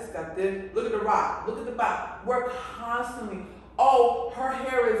bad. Sis got this. Look at the rock. Look at the back. We're constantly, oh, her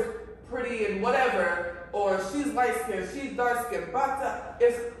hair is pretty and whatever, or she's light skinned, she's dark skinned. That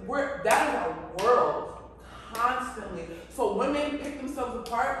is our world constantly. So women pick themselves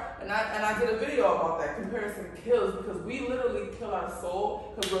apart, and I did a video about that. Comparison kills because we literally kill our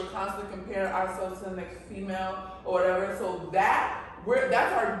soul because we're constantly comparing ourselves to the next female or whatever. So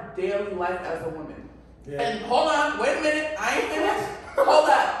that's our daily life as a woman. Yeah. And hold on, wait a minute, I ain't finished. Hold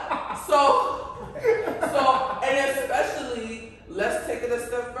on. So, and especially, let's take it a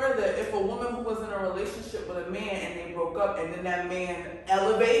step further. If a woman who was in a relationship with a man and they broke up, and then that man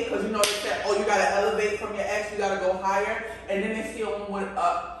elevate, because they said, oh, you gotta elevate from your ex, you gotta go higher, and then they see a woman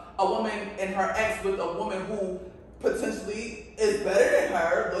and her ex with a woman who potentially is better than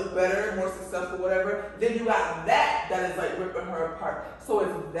her, look better, more successful, whatever. Then you got that is like ripping her apart. So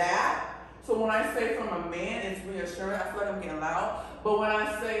it's that. So when I say from a man, it's reassuring. I feel like I'm getting loud. But when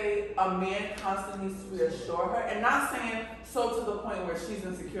I say a man constantly needs to reassure her, and not saying so to the point where she's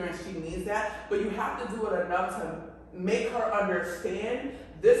insecure and she needs that, but you have to do it enough to make her understand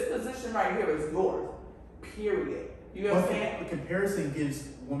this position right here is yours. Period. You know what I'm saying? The comparison gives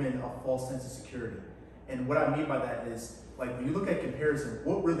women a false sense of security. And what I mean by that is, like, when you look at comparison,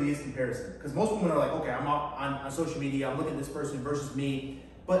 what really is comparison? Because most women are like, okay, I'm on social media, I'm looking at this person versus me.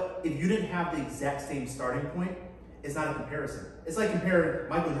 But if you didn't have the exact same starting point, it's not a comparison. It's like comparing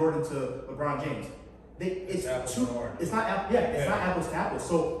Michael Jordan to LeBron James. It's not apples to apples.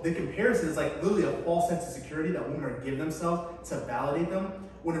 So the comparison is like literally a false sense of security that women are giving themselves to validate them.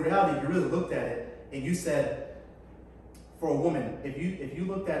 When in reality, if you really looked at it and you said, for a woman, if you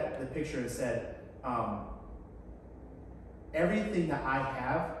looked at the picture and said, everything that I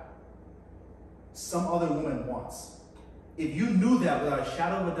have, some other woman wants. If you knew that without a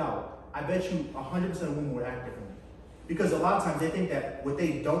shadow of a doubt, I bet you 100% of women would act differently. Because a lot of times they think that what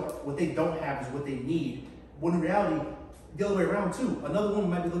they don't have is what they need. When in reality, the other way around too. Another woman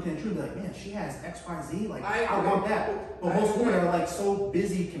might be looking at you and be like, man, she has X, Y, Z. Like, I want that. But most women are like so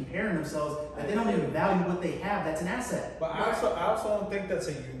busy comparing themselves that they don't even value what they have. That's an asset. But I also don't think that's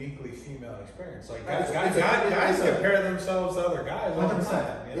a uniquely female experience. Like guys compare themselves to other guys.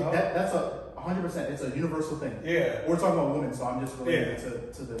 100%. You know? That's a 100%. It's a universal thing. Yeah. We're talking about women, so I'm just relating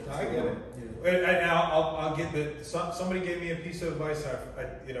it to the. I get it. And I'll get that. Somebody gave me a piece of advice.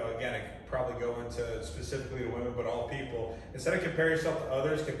 Again, I could probably go into specifically to women, but all people. Instead of compare yourself to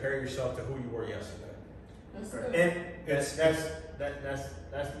others, compare yourself to who you were yesterday. That's Right. good. And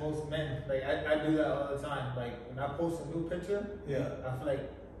that's most men. Like I do that all the time. Like when I post a new picture, Yeah. I feel like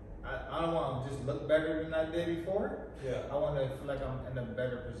I don't want to just look better than I did before. Yeah. I want to feel like I'm in a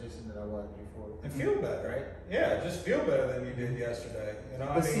better position than I was before. And feel better, Right? Yeah, just feel better than you did yesterday. You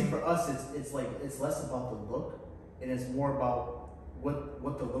know, But see, for us, it's like it's less about the look, and it's more about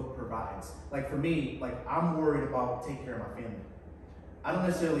what the look provides. Like for me, like I'm worried about taking care of my family. I don't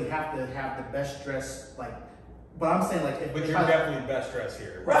necessarily have to have the best dress, like, but I'm saying like if but if you're I, definitely best dressed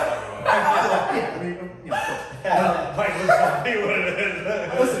here. yeah, I mean, you know, of course. Like, let's be what it is.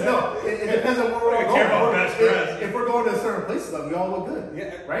 Listen, no, it depends on where we're I all care about going. best dress. If we're going to certain places, like we all look good,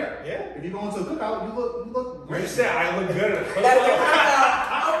 Yeah. right? Yeah. If you're going to a cookout, you look You great. just say I look good at a That's cookout.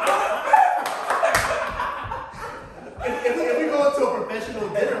 If we go to a professional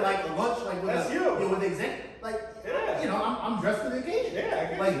dinner, like a lunch, like with That's a, you. know, with the exec, like Yeah. you know, I'm dressed for the occasion. Yeah, I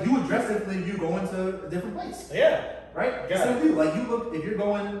get Like you would dress differently if you go into a different place, Yeah. right? Got Same it. with you. Like you look if you're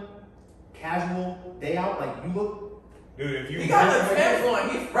going casual day out, like you look Dude, if you He got the Tim's on.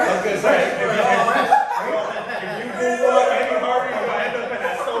 He's fresh. I was gonna He's say, ready if for you it all. moonwalk any harder, you're gonna end up in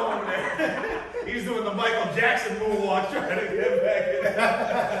that stone over there. He's doing the Michael Jackson moonwalk trying to get back in.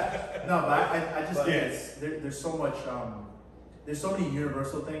 no, but I just But- think it's there's so much there's so many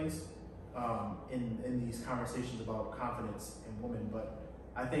universal things in these conversations about confidence in women, but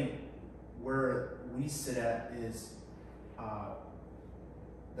I think where we sit at is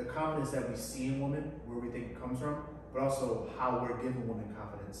the confidence that we see in women, where we think it comes from, but also how we're giving women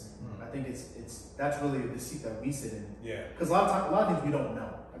confidence. Mm. I think it's that's really the seat that we sit in, Yeah. because a lot of things we don't know.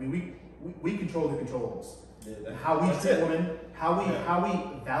 I mean, we control the controllables. Yeah, How we That's treat it. women, how we Yeah. how we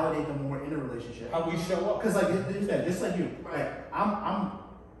validate them when we're in a relationship. How we show up. Because like just like you, Right. like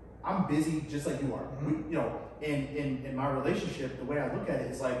I'm busy just like you are. Mhm. You know, in my relationship, the way I look at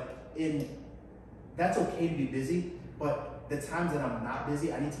it is like that's okay to be busy, but the times that I'm not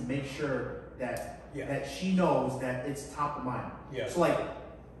busy, I need to make sure that Yeah. that she knows that it's top of mind. Yeah. So like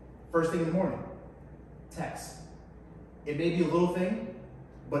first thing in the morning, text. It may be a little thing,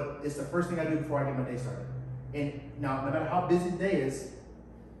 but it's the first thing I do before I get my day started. And now, no matter how busy the day is,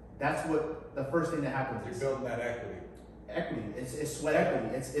 that's what the first thing that happens You're is building that equity. equity. It's sweat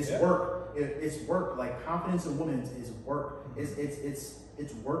equity. It's Yeah. work. It's work. Like confidence in women is work.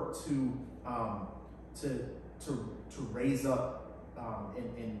 It's work to raise up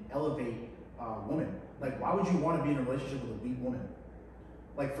and elevate women. Like why would you want to be in a relationship with a weak woman?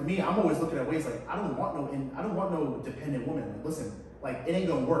 Like for me, I'm always looking at ways like I don't want no dependent woman. Like listen, like it ain't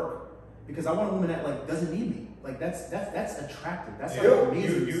gonna work because I want a woman that like doesn't need me. Like that's attractive. That's like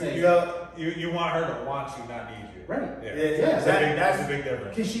amazing to say. You want her to want you, not need you. Right. Yeah. Yeah, That's a big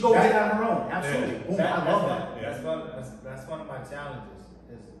difference. Can she go get it on her own? Absolutely. Yeah. Boom, I love that. That's one of my challenges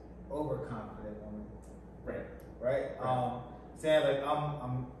is overconfident woman. Right. Right? Saying like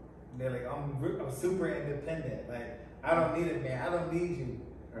I'm super independent. Like I don't need a man. I don't need you.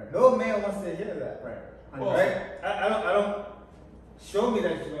 Right. No man wants to hear that. Right. Well, Right? I don't show me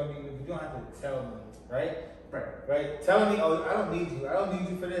that you don't need me, but you don't have to tell me. Right? Right. Right? Telling me, oh, I don't need you. I don't need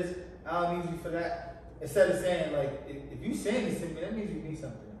you for this. I don't need you for that. Instead of saying like, if you saying this to me, that means you need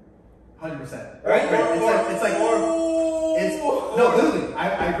something. 100%. Right? It's no, literally,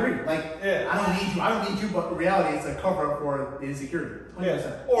 I agree. Like, Yeah. I don't need you, but in reality, it's a cover up for the insecurity. 100%.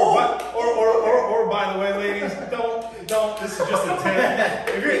 Yeah. Or by the way, ladies, don't. This is just a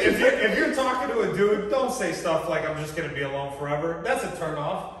tip. If you're talking to a dude, don't say stuff like "I'm just gonna be alone forever." That's a turn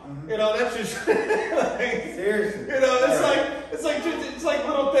off. You know, that's just like, Seriously. you know, it's like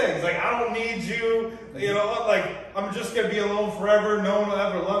little things. Like I don't need you. You know, like I'm just gonna be alone forever. No one will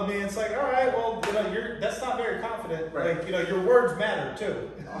ever love me. It's like, all right, well, you know, that's not very confident. Right. Like, you know, your words matter too.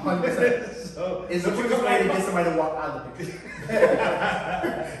 100%. So It's the don't you quickest come way to out- get somebody to walk out of the picture.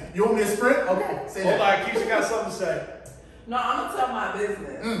 You want me to sprint? Okay, say Hold that. on, Keisha got something to say. No, I'm gonna tell my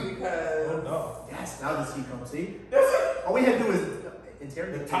business because Oh no. Yes, now the tea comes. See, this all we have to do is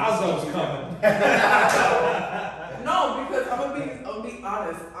interrogate. Tazo's coming. no, because I'm gonna be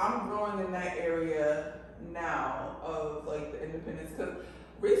honest. I'm growing in that area now of like the independence because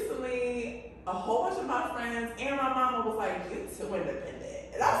recently a whole bunch of my friends and my mama was like, "You too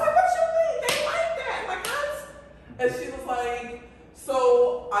independent," and I was like, "What you mean? They like that? Like us?" And she was like,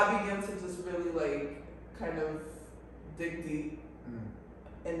 so I began to just really like kind of dig deep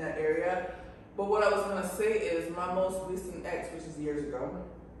in that area. But what I was gonna say is my most recent ex, which is years ago,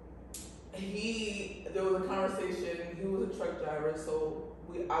 there was a conversation. He was a truck driver, so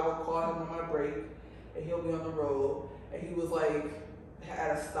I would call him on my break, and he'll be on the road, and he was like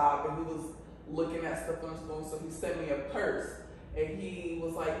at a stop, and he was looking at stuff on his phone, so he sent me a purse, and he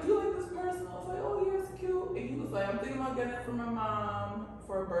was like, "Do you like this person?" I was like, "Oh yeah, it's cute." And he was like, "I'm thinking about getting it for my mom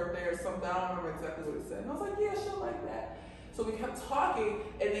for a birthday or something." I don't remember exactly what he said. And I was like, "Yeah, she'll like that." So we kept talking,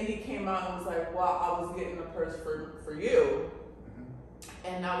 and then he came out and was like, "Well, I was getting a purse for you."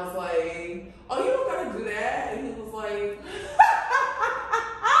 And I was like, "Oh, you don't gotta do that." And he was like, "Yes,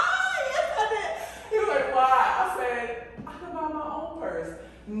 I did." He was like, "Why?" I said, "I can buy my own purse."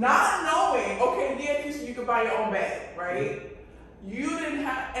 Not knowing, okay, yeah, Keisha, you can buy your own bag, right? You didn't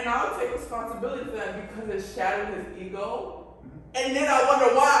have, and I'll take responsibility for that because it shattered his ego. And then I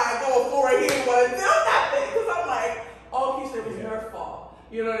wonder why I go forward, he didn't want to do nothing. Because I'm like, oh, Keisha, it was your fault.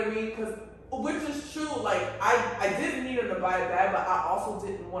 You know what I mean? Because, which is true, like, I didn't need him to buy a bag, but I also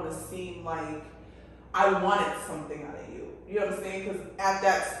didn't want to seem like I wanted something out of you. You know what I'm saying? Because at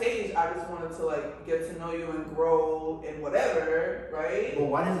that stage, I just wanted to, like, get to know you and grow and whatever, right? But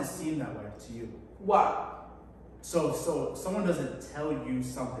why does it seem that way to you? Why? So someone doesn't tell you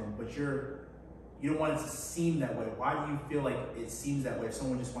something, but you don't want it to seem that way. Why do you feel like it seems that way if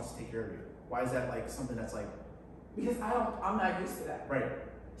someone just wants to take care of you? Why is that like something that's like? Because I'm not used to that. Right.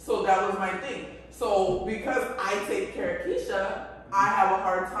 So that was my thing. So because I take care of Keisha, I have a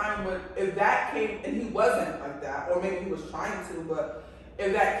hard time with if that came, and he wasn't like that, or maybe he was trying to, but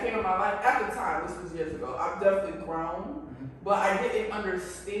if that came in my life at the time, this was years ago, I've definitely grown, but I didn't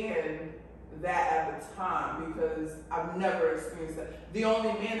understand that at the time because I've never experienced that. The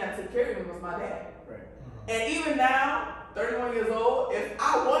only man that took care of me was my dad. Right. And even now, 31 years old, if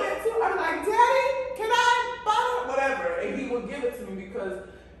I wanted to, I'm like, "Daddy, can I buy it?" Whatever. And he would give it to me because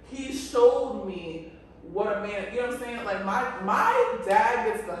he showed me what a man, you know what I'm saying? Like my dad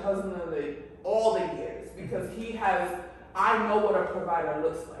gets the husband of all the years because I know what a provider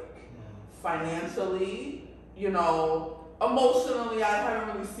looks like. Financially, you know, emotionally, I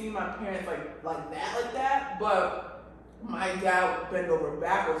haven't really seen my parents like that, but my dad would bend over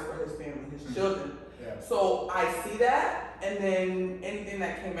backwards for his family, his children. Yeah. So I see that, and then anything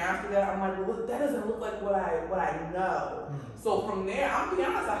that came after that, I'm like, well, that doesn't look like what I know. So from there, I'm be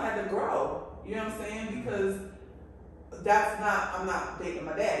honest, I had to grow. You know what I'm saying? Because I'm not dating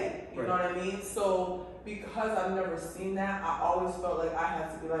my daddy. You know what I mean? So because I've never seen that, I always felt like I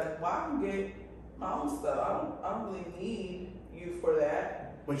had to be like, well, I can get my own stuff. I don't really need you for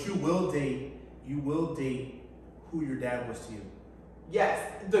that. But you will date who your dad was to you. Yes,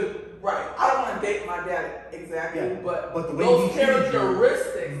 right. I don't want to date my dad exactly, but the way those he treated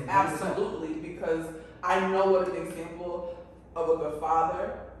characteristics, you, absolutely, because I know what an example of a good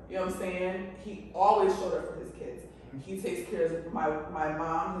father. You know what I'm saying? He always showed up for his kids. He takes care of my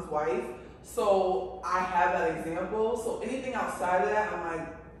mom, his wife. So I have that example. So anything outside of that, I'm like,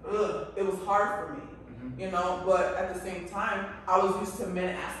 ugh, it was hard for me. You know, but at the same time, I was used to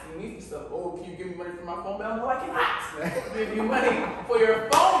men asking me for stuff. "Oh, can you give me money for my phone bill?" "No, I cannot give you money for your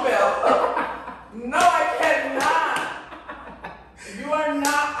phone bill." "No, I cannot. You are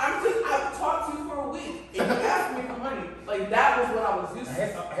not. I've talked to you for a week and you asked me for money." Like that was what I was used to.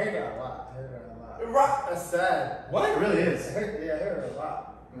 I hear that a lot. Right. That's sad. What? It really is. I hear it a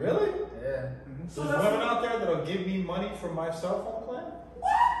lot. Really? Yeah. So There's that's women out there that'll give me money for my cell phone plan?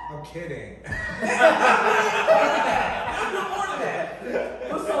 I'm kidding. More than that.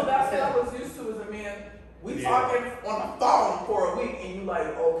 But so that's what I was used to as a man. We talking on the phone for a week and you like,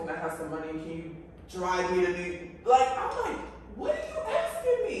 "Oh, can I have some money? Can you drive me to New?" Like I'm like, what are you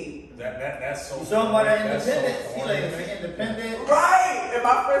asking me? That's so. Somebody that's so independent. He corny. like independent. Right. And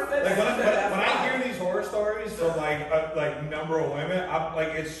my first thing Like when I hear these horror stories from like number of women, I'm like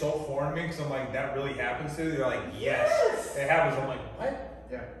it's so foreign to me because I'm like that really happens to you. They're like yes, it happens. I'm like what?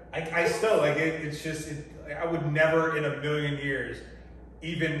 Yeah. I still like it's just I would never in a million years,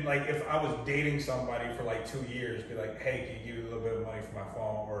 even like if I was dating somebody for like 2 years, be like, "Hey, can you give me a little bit of money for my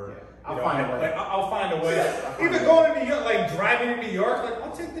phone?" Or I'll find a way. Like, I'll find a way. Even going to New York, like driving to New York, like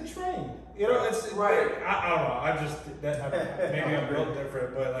I'll take the train. You know, it's right. I don't know. I just maybe I'm real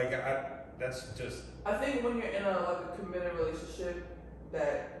different, but like that's just. I think when you're in a committed relationship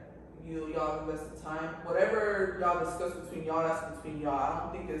that y'all invest the time, whatever y'all discuss between y'all, that's between y'all. I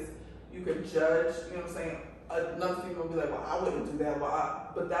don't think you can judge. You know what I'm saying? Another people will be like, "Well, I wouldn't do that,"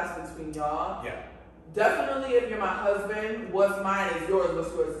 but that's between y'all. Yeah. Definitely, if you're my husband, what's mine is yours.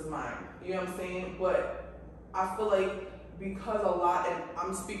 What's yours is mine. You know what I'm saying? But I feel like because a lot, and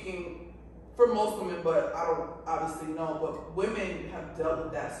I'm speaking for most women, but I don't obviously know, but women have dealt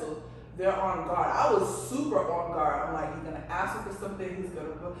with that, so they're on guard. I was super on guard. I'm like, he's gonna ask me for something, he's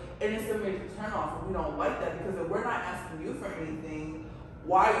gonna go, and it's a major turn off, and we don't like that because if we're not asking you for anything,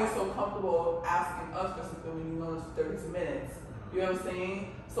 why are you so comfortable asking us for something when you know it's 30 minutes? You know what I'm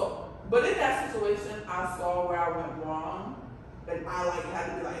saying? So, but in that situation, I saw where I went wrong, and I like had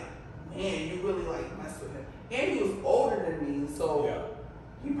to be like, man, you really like mess with him. And he was older than me, so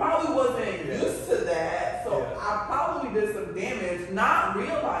he probably wasn't used to that. So I probably did some damage, not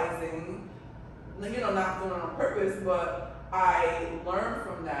realizing, not doing it on purpose, but I learned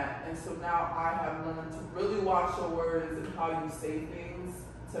from that. And so now I have learned to really watch your words and how you say things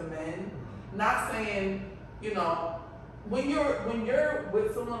to men. Not saying, when you're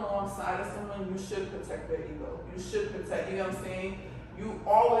with someone alongside of someone, you should protect their ego. You should protect, you know what I'm saying? You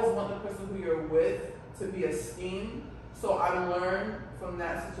always want the person who you're with to be esteemed. So I learned from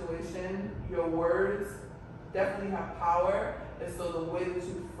that situation, your words definitely have power, and so the way that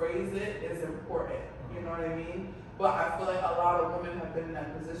you phrase it is important. You know what I mean? But I feel like a lot of women have been in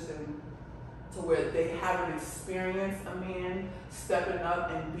that position to where they haven't experienced a man stepping up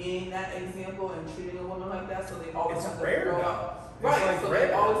and being that example and treating a woman like that, so they always have to throw out. Right, so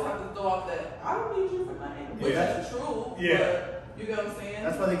they always have to throw out that I don't need you for nothing, which is true. But you get what I'm saying?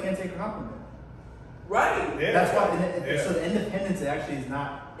 That's why they can't take a compliment. Right. Yeah. That's why. So the independence actually is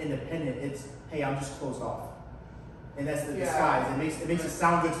not independent. It's, hey, I'm just closed off, and that's the disguise. It makes it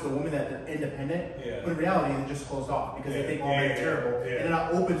sound good to the woman that they're independent, but in reality they're just closed off because they think all men are terrible and they're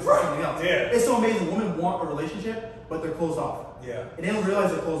not open to something else. It's so amazing. Women want a relationship, but they're closed off. And they don't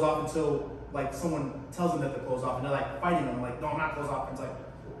realize they're closed off until like someone tells them that they're closed off, and they're like fighting them. Like, no, I'm not closed off. And it's like,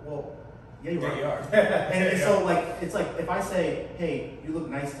 well, yeah, you are. And so like it's like if I say, hey, you look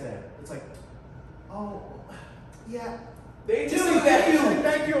nice today, it's like, oh, yeah. They just do say that. thank you.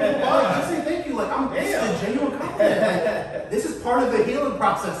 Thank you. Just say thank you. Like, this is a genuine compliment. Like, this is part of the healing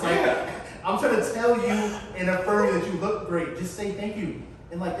process. Like, I'm trying to tell you and affirm you that you look great. Just say thank you.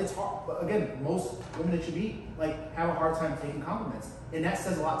 And like, it's hard. But again, most women that you meet, like, have a hard time taking compliments. And that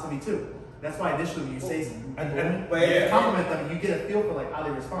says a lot to me too. That's why initially when you say something, you compliment them, you get a feel for like how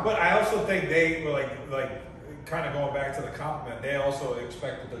they respond. But I also think they were like kind of going back to the compliment, they also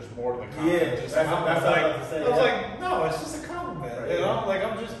expect that there's more to the compliment. Yeah, that's what I was about to say. I was like, no, it's just a compliment. Right,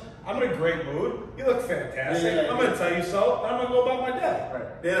 I'm in a great mood. You look fantastic. I'm gonna tell you so, and I'm gonna go about my day.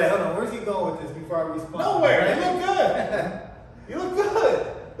 Right. They're like, hold on, where's he going with this before I respond? Nowhere. You look good. You look good.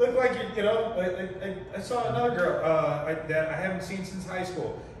 Look like I saw another girl that I haven't seen since high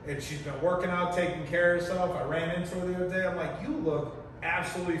school, and she's been working out, taking care of herself. I ran into her the other day. I'm like, you look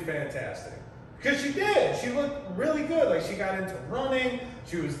absolutely fantastic. Because she did. She looked really good. Like, she got into running.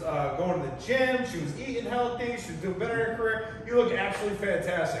 She was going to the gym. She was eating healthy. She was doing better in her career. You look absolutely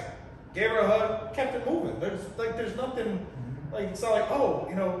fantastic. Gave her a hug. Kept it moving. There's nothing. Like, it's not like, oh,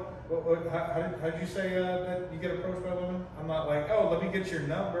 how did you say that you get approached by women? I'm not like, oh, let me get your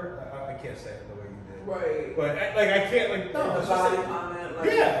number. I can't say it the way you did. Right. But I can't like no. It's body comment.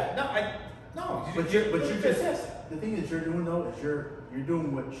 Like, no. But you're just the thing that you're doing though is you're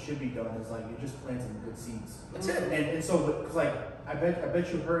doing what should be done. Is like you're just planting good seeds. That's it. And so because like I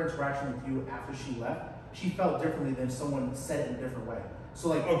bet you her interaction with you after she left, she felt differently than someone said it in a different way. So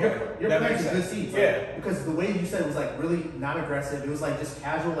like you're planting good seeds. Like, because the way you said it was like really not aggressive. It was like just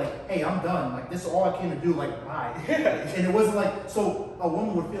casual. Like, hey, I'm done. Like this is all I came to do. Like bye. And it wasn't like so a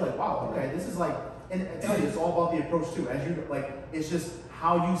woman would feel like, wow, okay, this is like. And I tell you, it's all about the approach too. As you like, it's just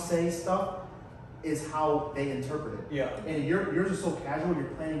how you say stuff is how they interpret it. Yeah. And yours is so casual. You're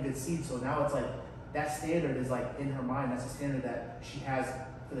planting good seeds. So now it's like that standard is like in her mind. That's the standard that she has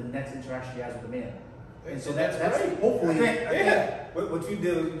for the next interaction she has with a man. And so that's hopefully. What you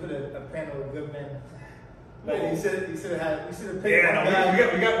did was you put a panel of good men. Like you should have picked we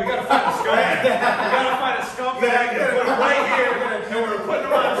gotta find a scumbag. We gotta find a scumbag and put him right here, and we're putting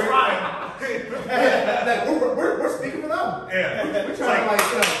him on trial. Like, we're speaking for them. Yeah. We're trying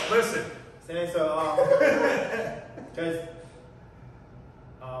to listen. So, because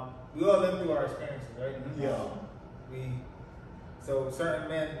we all live through our experiences, right? Yeah. So certain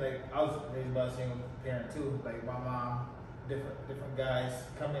men, like I was raised by a single parent too. Like my mom, different guys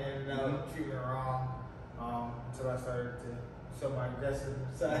coming in and out, treating her wrong. Until I started to show my aggressive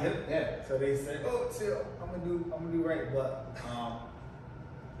side. Yeah. So they said, "Oh, chill. I'm gonna do right." But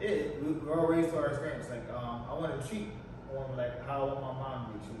we're all raised through our experience. Like I want to treat a woman like how I want my mom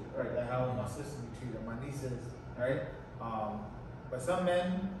to be treated, right? Like how I want my sister to be treated, my nieces, right? But some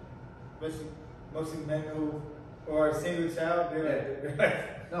men, mostly men who are a single child, they're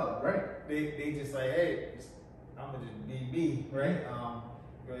like, no, right? They just like, hey, I'm gonna just be me, right?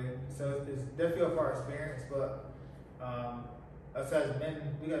 So it's definitely a far experience, but us as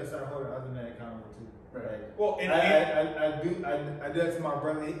men, we gotta start holding other men accountable too. Right. Well, I do that to my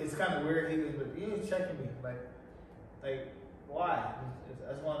brother. It's kind of weird. He was checking me, like why?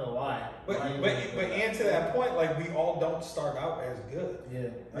 I just want to know why. But and to that point, like we all don't start out as good. Yeah.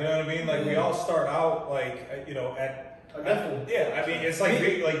 You know what I mean? Like we all start out like at Definitely. Yeah, I mean, it's like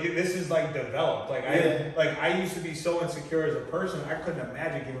this is like developed. Like I used to be so insecure as a person, I couldn't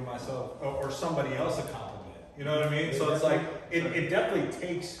imagine giving myself or somebody else a compliment. You know what I mean? So it's like it definitely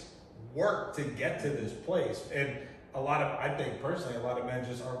takes work to get to this place, and I think personally, a lot of men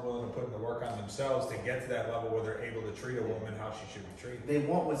just aren't willing to put in the work on themselves to get to that level where they're able to treat a woman how she should be treated. They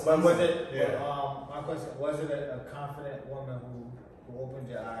want what's But was easy. it? Yeah. My question: was it a confident woman who opened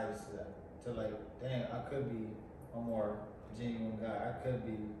your eyes to like, dang, I could be a more genuine guy. I could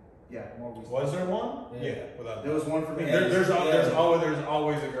be more respectful. Was there one? Yeah. Without There was one for me. There's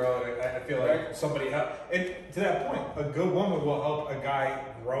always a girl. I feel like somebody else. And to that point, a good woman will help a guy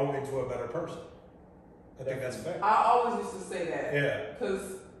grow into a better person. I think that's fair. I always used to say that. Yeah.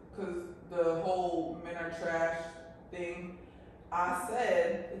 Cause the whole men are trash thing, I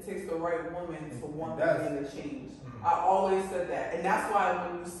said it takes the right woman to want the man to change. Mm-hmm. I always said that. And that's why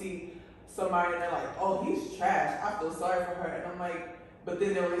when you see somebody and they're like, oh, he's trash, I feel sorry for her. And I'm like, but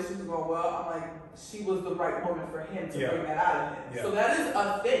then their relationship's going well, I'm like, she was the right woman for him to bring that out of him. Yeah. So that is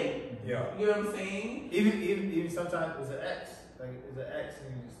a thing. Yeah. You know what I'm saying? Even sometimes it's an ex. Like it's an ex,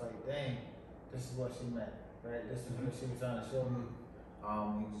 and you're just like, dang, this is what she meant, right? This is what she was trying to show me.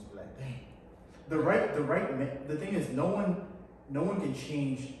 You just be like, dang. The right man. The thing is, no one can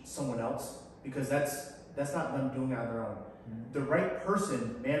change someone else because that's not them doing it on their own. Mm-hmm. The right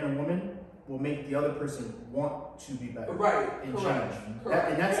person, man or woman, will make the other person want to be better. Right. And Correct. change.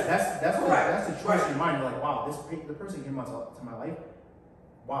 Correct. And that's Correct. the choice in your mind. You're like, wow, the person came onto my life.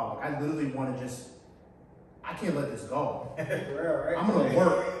 Wow, like I literally want to just, I can't let this go. Right. I'm gonna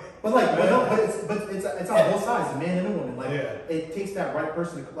work. But it's on both sides, a man and a woman. Like it takes that right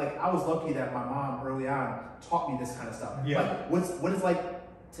person. Like I was lucky that my mom early on taught me this kind of stuff. Yeah. Like what it's like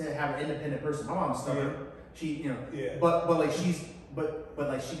to have an independent person. My mom's stubborn. She but like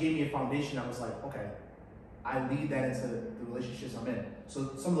she gave me a foundation. I was like, okay, I lead that into the relationships I'm in.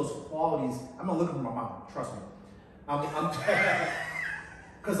 So some of those qualities, I'm not looking for my mom. Trust me. I'm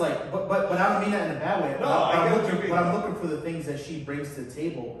because like, but I don't mean that in a bad way. No, I get what you mean. But I'm looking for the things that she brings to the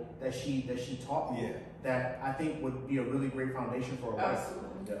table that she taught me. Yeah. That I think would be a really great foundation for a wife.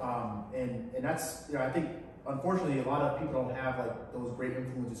 Absolutely. And that's I think unfortunately a lot of people don't have like those great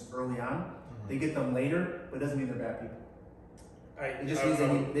influences early on. Mm-hmm. They get them later, but it doesn't mean they're bad people. It just I-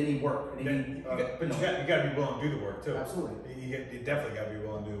 means they need work. And they need, you got to be willing to do the work too. Absolutely. You definitely got to be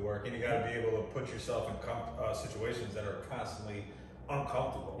willing to do the work, and you got to be able to put yourself in situations that are constantly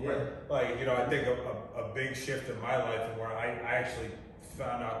uncomfortable. Yeah. Like I think a big shift in my life, and where I actually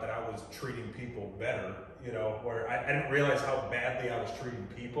found out that I was treating people better. Where I didn't realize how badly I was treating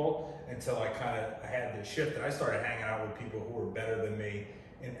people until I had this shift, and I started hanging out with people who were better than me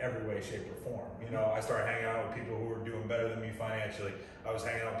in every way, shape, or form. I started hanging out with people who were doing better than me financially. I was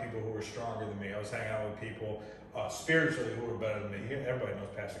hanging out with people who were stronger than me. I was hanging out with people spiritually who were better than me. Everybody knows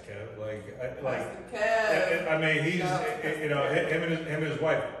Pastor Kev. Pastor Kev. I mean, he's him and his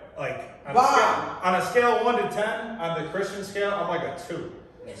wife. Like on a scale of 1 to 10, on the Christian scale, I'm like a 2.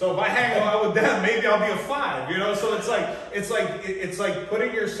 So if I hang out with them, maybe I'll be a 5. So it's like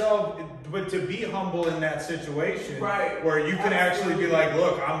putting yourself, but to be humble in that situation, right? Where you can actually be like,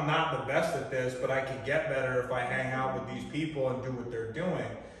 look, I'm not the best at this, but I can get better if I hang out with these people and do what they're doing,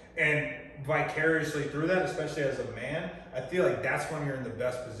 and vicariously through that, especially as a man, I feel like that's when you're in the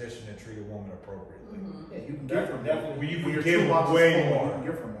best position to treat a woman appropriately. Yeah, you can give from Definitely. You can your give toolbox is way full, more. You can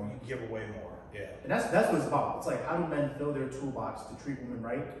give from more. You can give away more. Yeah. And that's what it's about. It's like, how do men fill their toolbox to treat women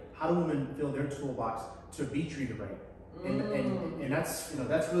right? How do women fill their toolbox to be treated right? And that's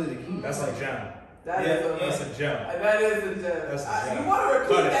that's really the key. That's a gem. That's a gem. That is a gem. That's a gem. You want to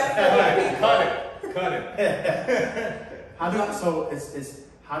repeat that? Cut it.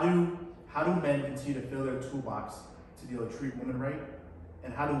 How do men continue to fill their toolbox to be able to treat women right?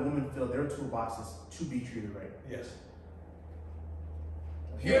 And how do women fill their toolboxes to be treated right? Yes.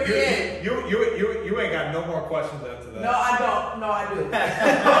 Period. You ain't got no more questions after that. No, I don't. No, I do.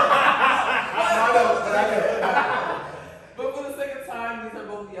 But for the sake of time, these are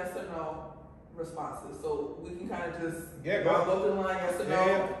both yes or no responses. So we can kind of just go through the line, yes or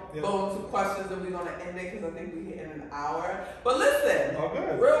no, go into questions, and we're going to end it because I think we're hitting an hour. But listen,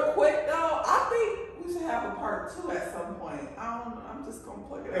 real quick though, I think we should have a part 2 at some point. I'm just going to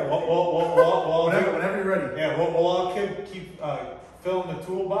plug it out. Whenever you're ready. Yeah, we'll all keep filling the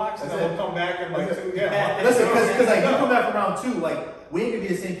toolbox, and then we'll come back in like 2. Yeah. Listen, because like you come back from round 2, like we ain't gonna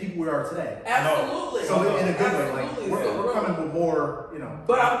be the same people we are today. Absolutely. So in a good way, Absolutely. like we're coming with more,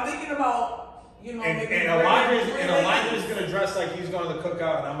 But I'm thinking about, and Elijah's gonna dress like he's going to the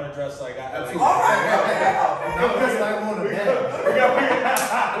cookout, and I'm gonna dress like Absolutely. All right. I'm dressed like I'm going to bed. We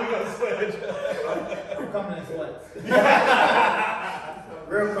gonna switch. I'm coming in sweats.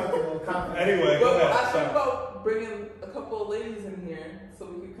 Real comfortable, confident. Anyway, go But ahead. I think Sorry. about bringing a couple of ladies in here so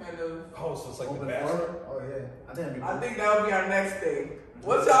we can kind of. Oh, so it's like Open the the bachelor. floor. Oh yeah. I think that'd be I cool. think that would be our next thing.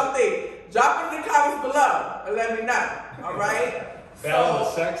 What y'all think? Drop in the comments below and let me know. All right. Battle of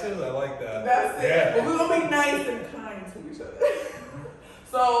the sexes. I like that. That's it. Yeah. But we're gonna be nice and kind to each other.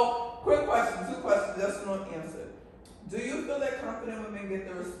 So, quick question, 2 questions, yes or no answer. Do you feel that confident women get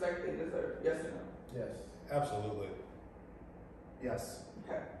the respect they deserve? Yes or no? Yes. Absolutely. Yes.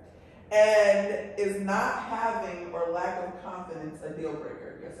 Okay. And is not having or lack of confidence a deal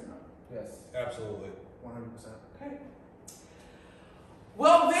breaker? Yes or no? Yes. Absolutely. 100%. Okay.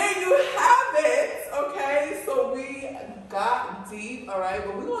 Well, there you have it. Okay, so we got deep, all right,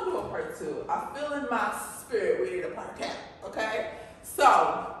 but we're gonna do a part 2. I feel in my spirit we need a part 2. Okay,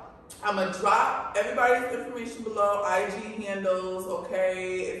 so I'm gonna drop everybody's information below, IG handles.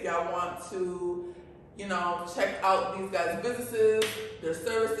 Okay, if y'all want to, you know, check out these guys' businesses, their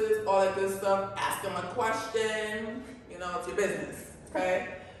services, all that good stuff. Ask them a question. You know, it's your business.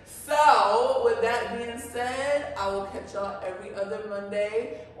 Okay. So, with that being said, I will catch y'all every other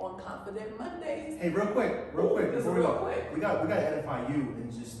Monday on Confident Mondays. Hey, real quick, Ooh, before this we is real go, quick. we got to edify you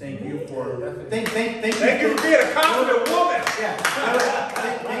and just thank you for Definitely. thank you for being a confident woman. Yeah,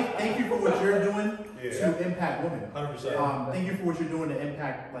 thank you for what you're doing Yeah. to impact women. 100%. Thank you for what you're doing to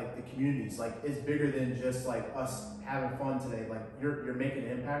impact like the communities. Like it's bigger than just like us having fun today. Like you're making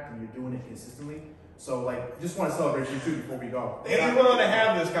an impact and you're doing it consistently. So like, just want to celebrate you too before we go. And you're willing to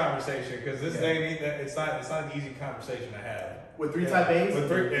have this conversation because this day it's not an easy conversation to have. With 3 type A's? With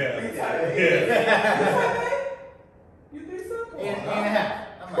 3, yeah. 3 type A's. Yeah. You think so? Come And on. a half.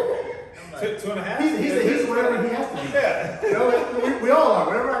 I'm like, 2.5. He's whatever he has to be. Yeah. You know, we all are,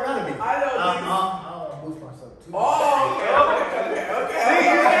 whatever I gotta be. I don't think I don't want to boost myself too much. Oh, okay.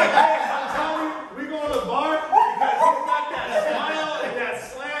 I'm telling you, we go to the bar because he's got that smile and that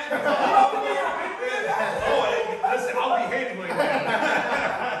slant. Oh, listen, I'll be handling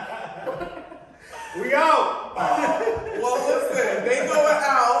that. We out. Well, listen, they going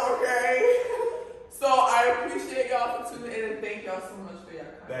out, okay? So I appreciate y'all for tuning in and thank y'all so much for your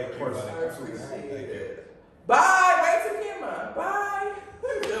comment. Thank you, course. buddy. I appreciate Thank you. it. Bye. Right to camera. Bye.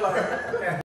 You're like,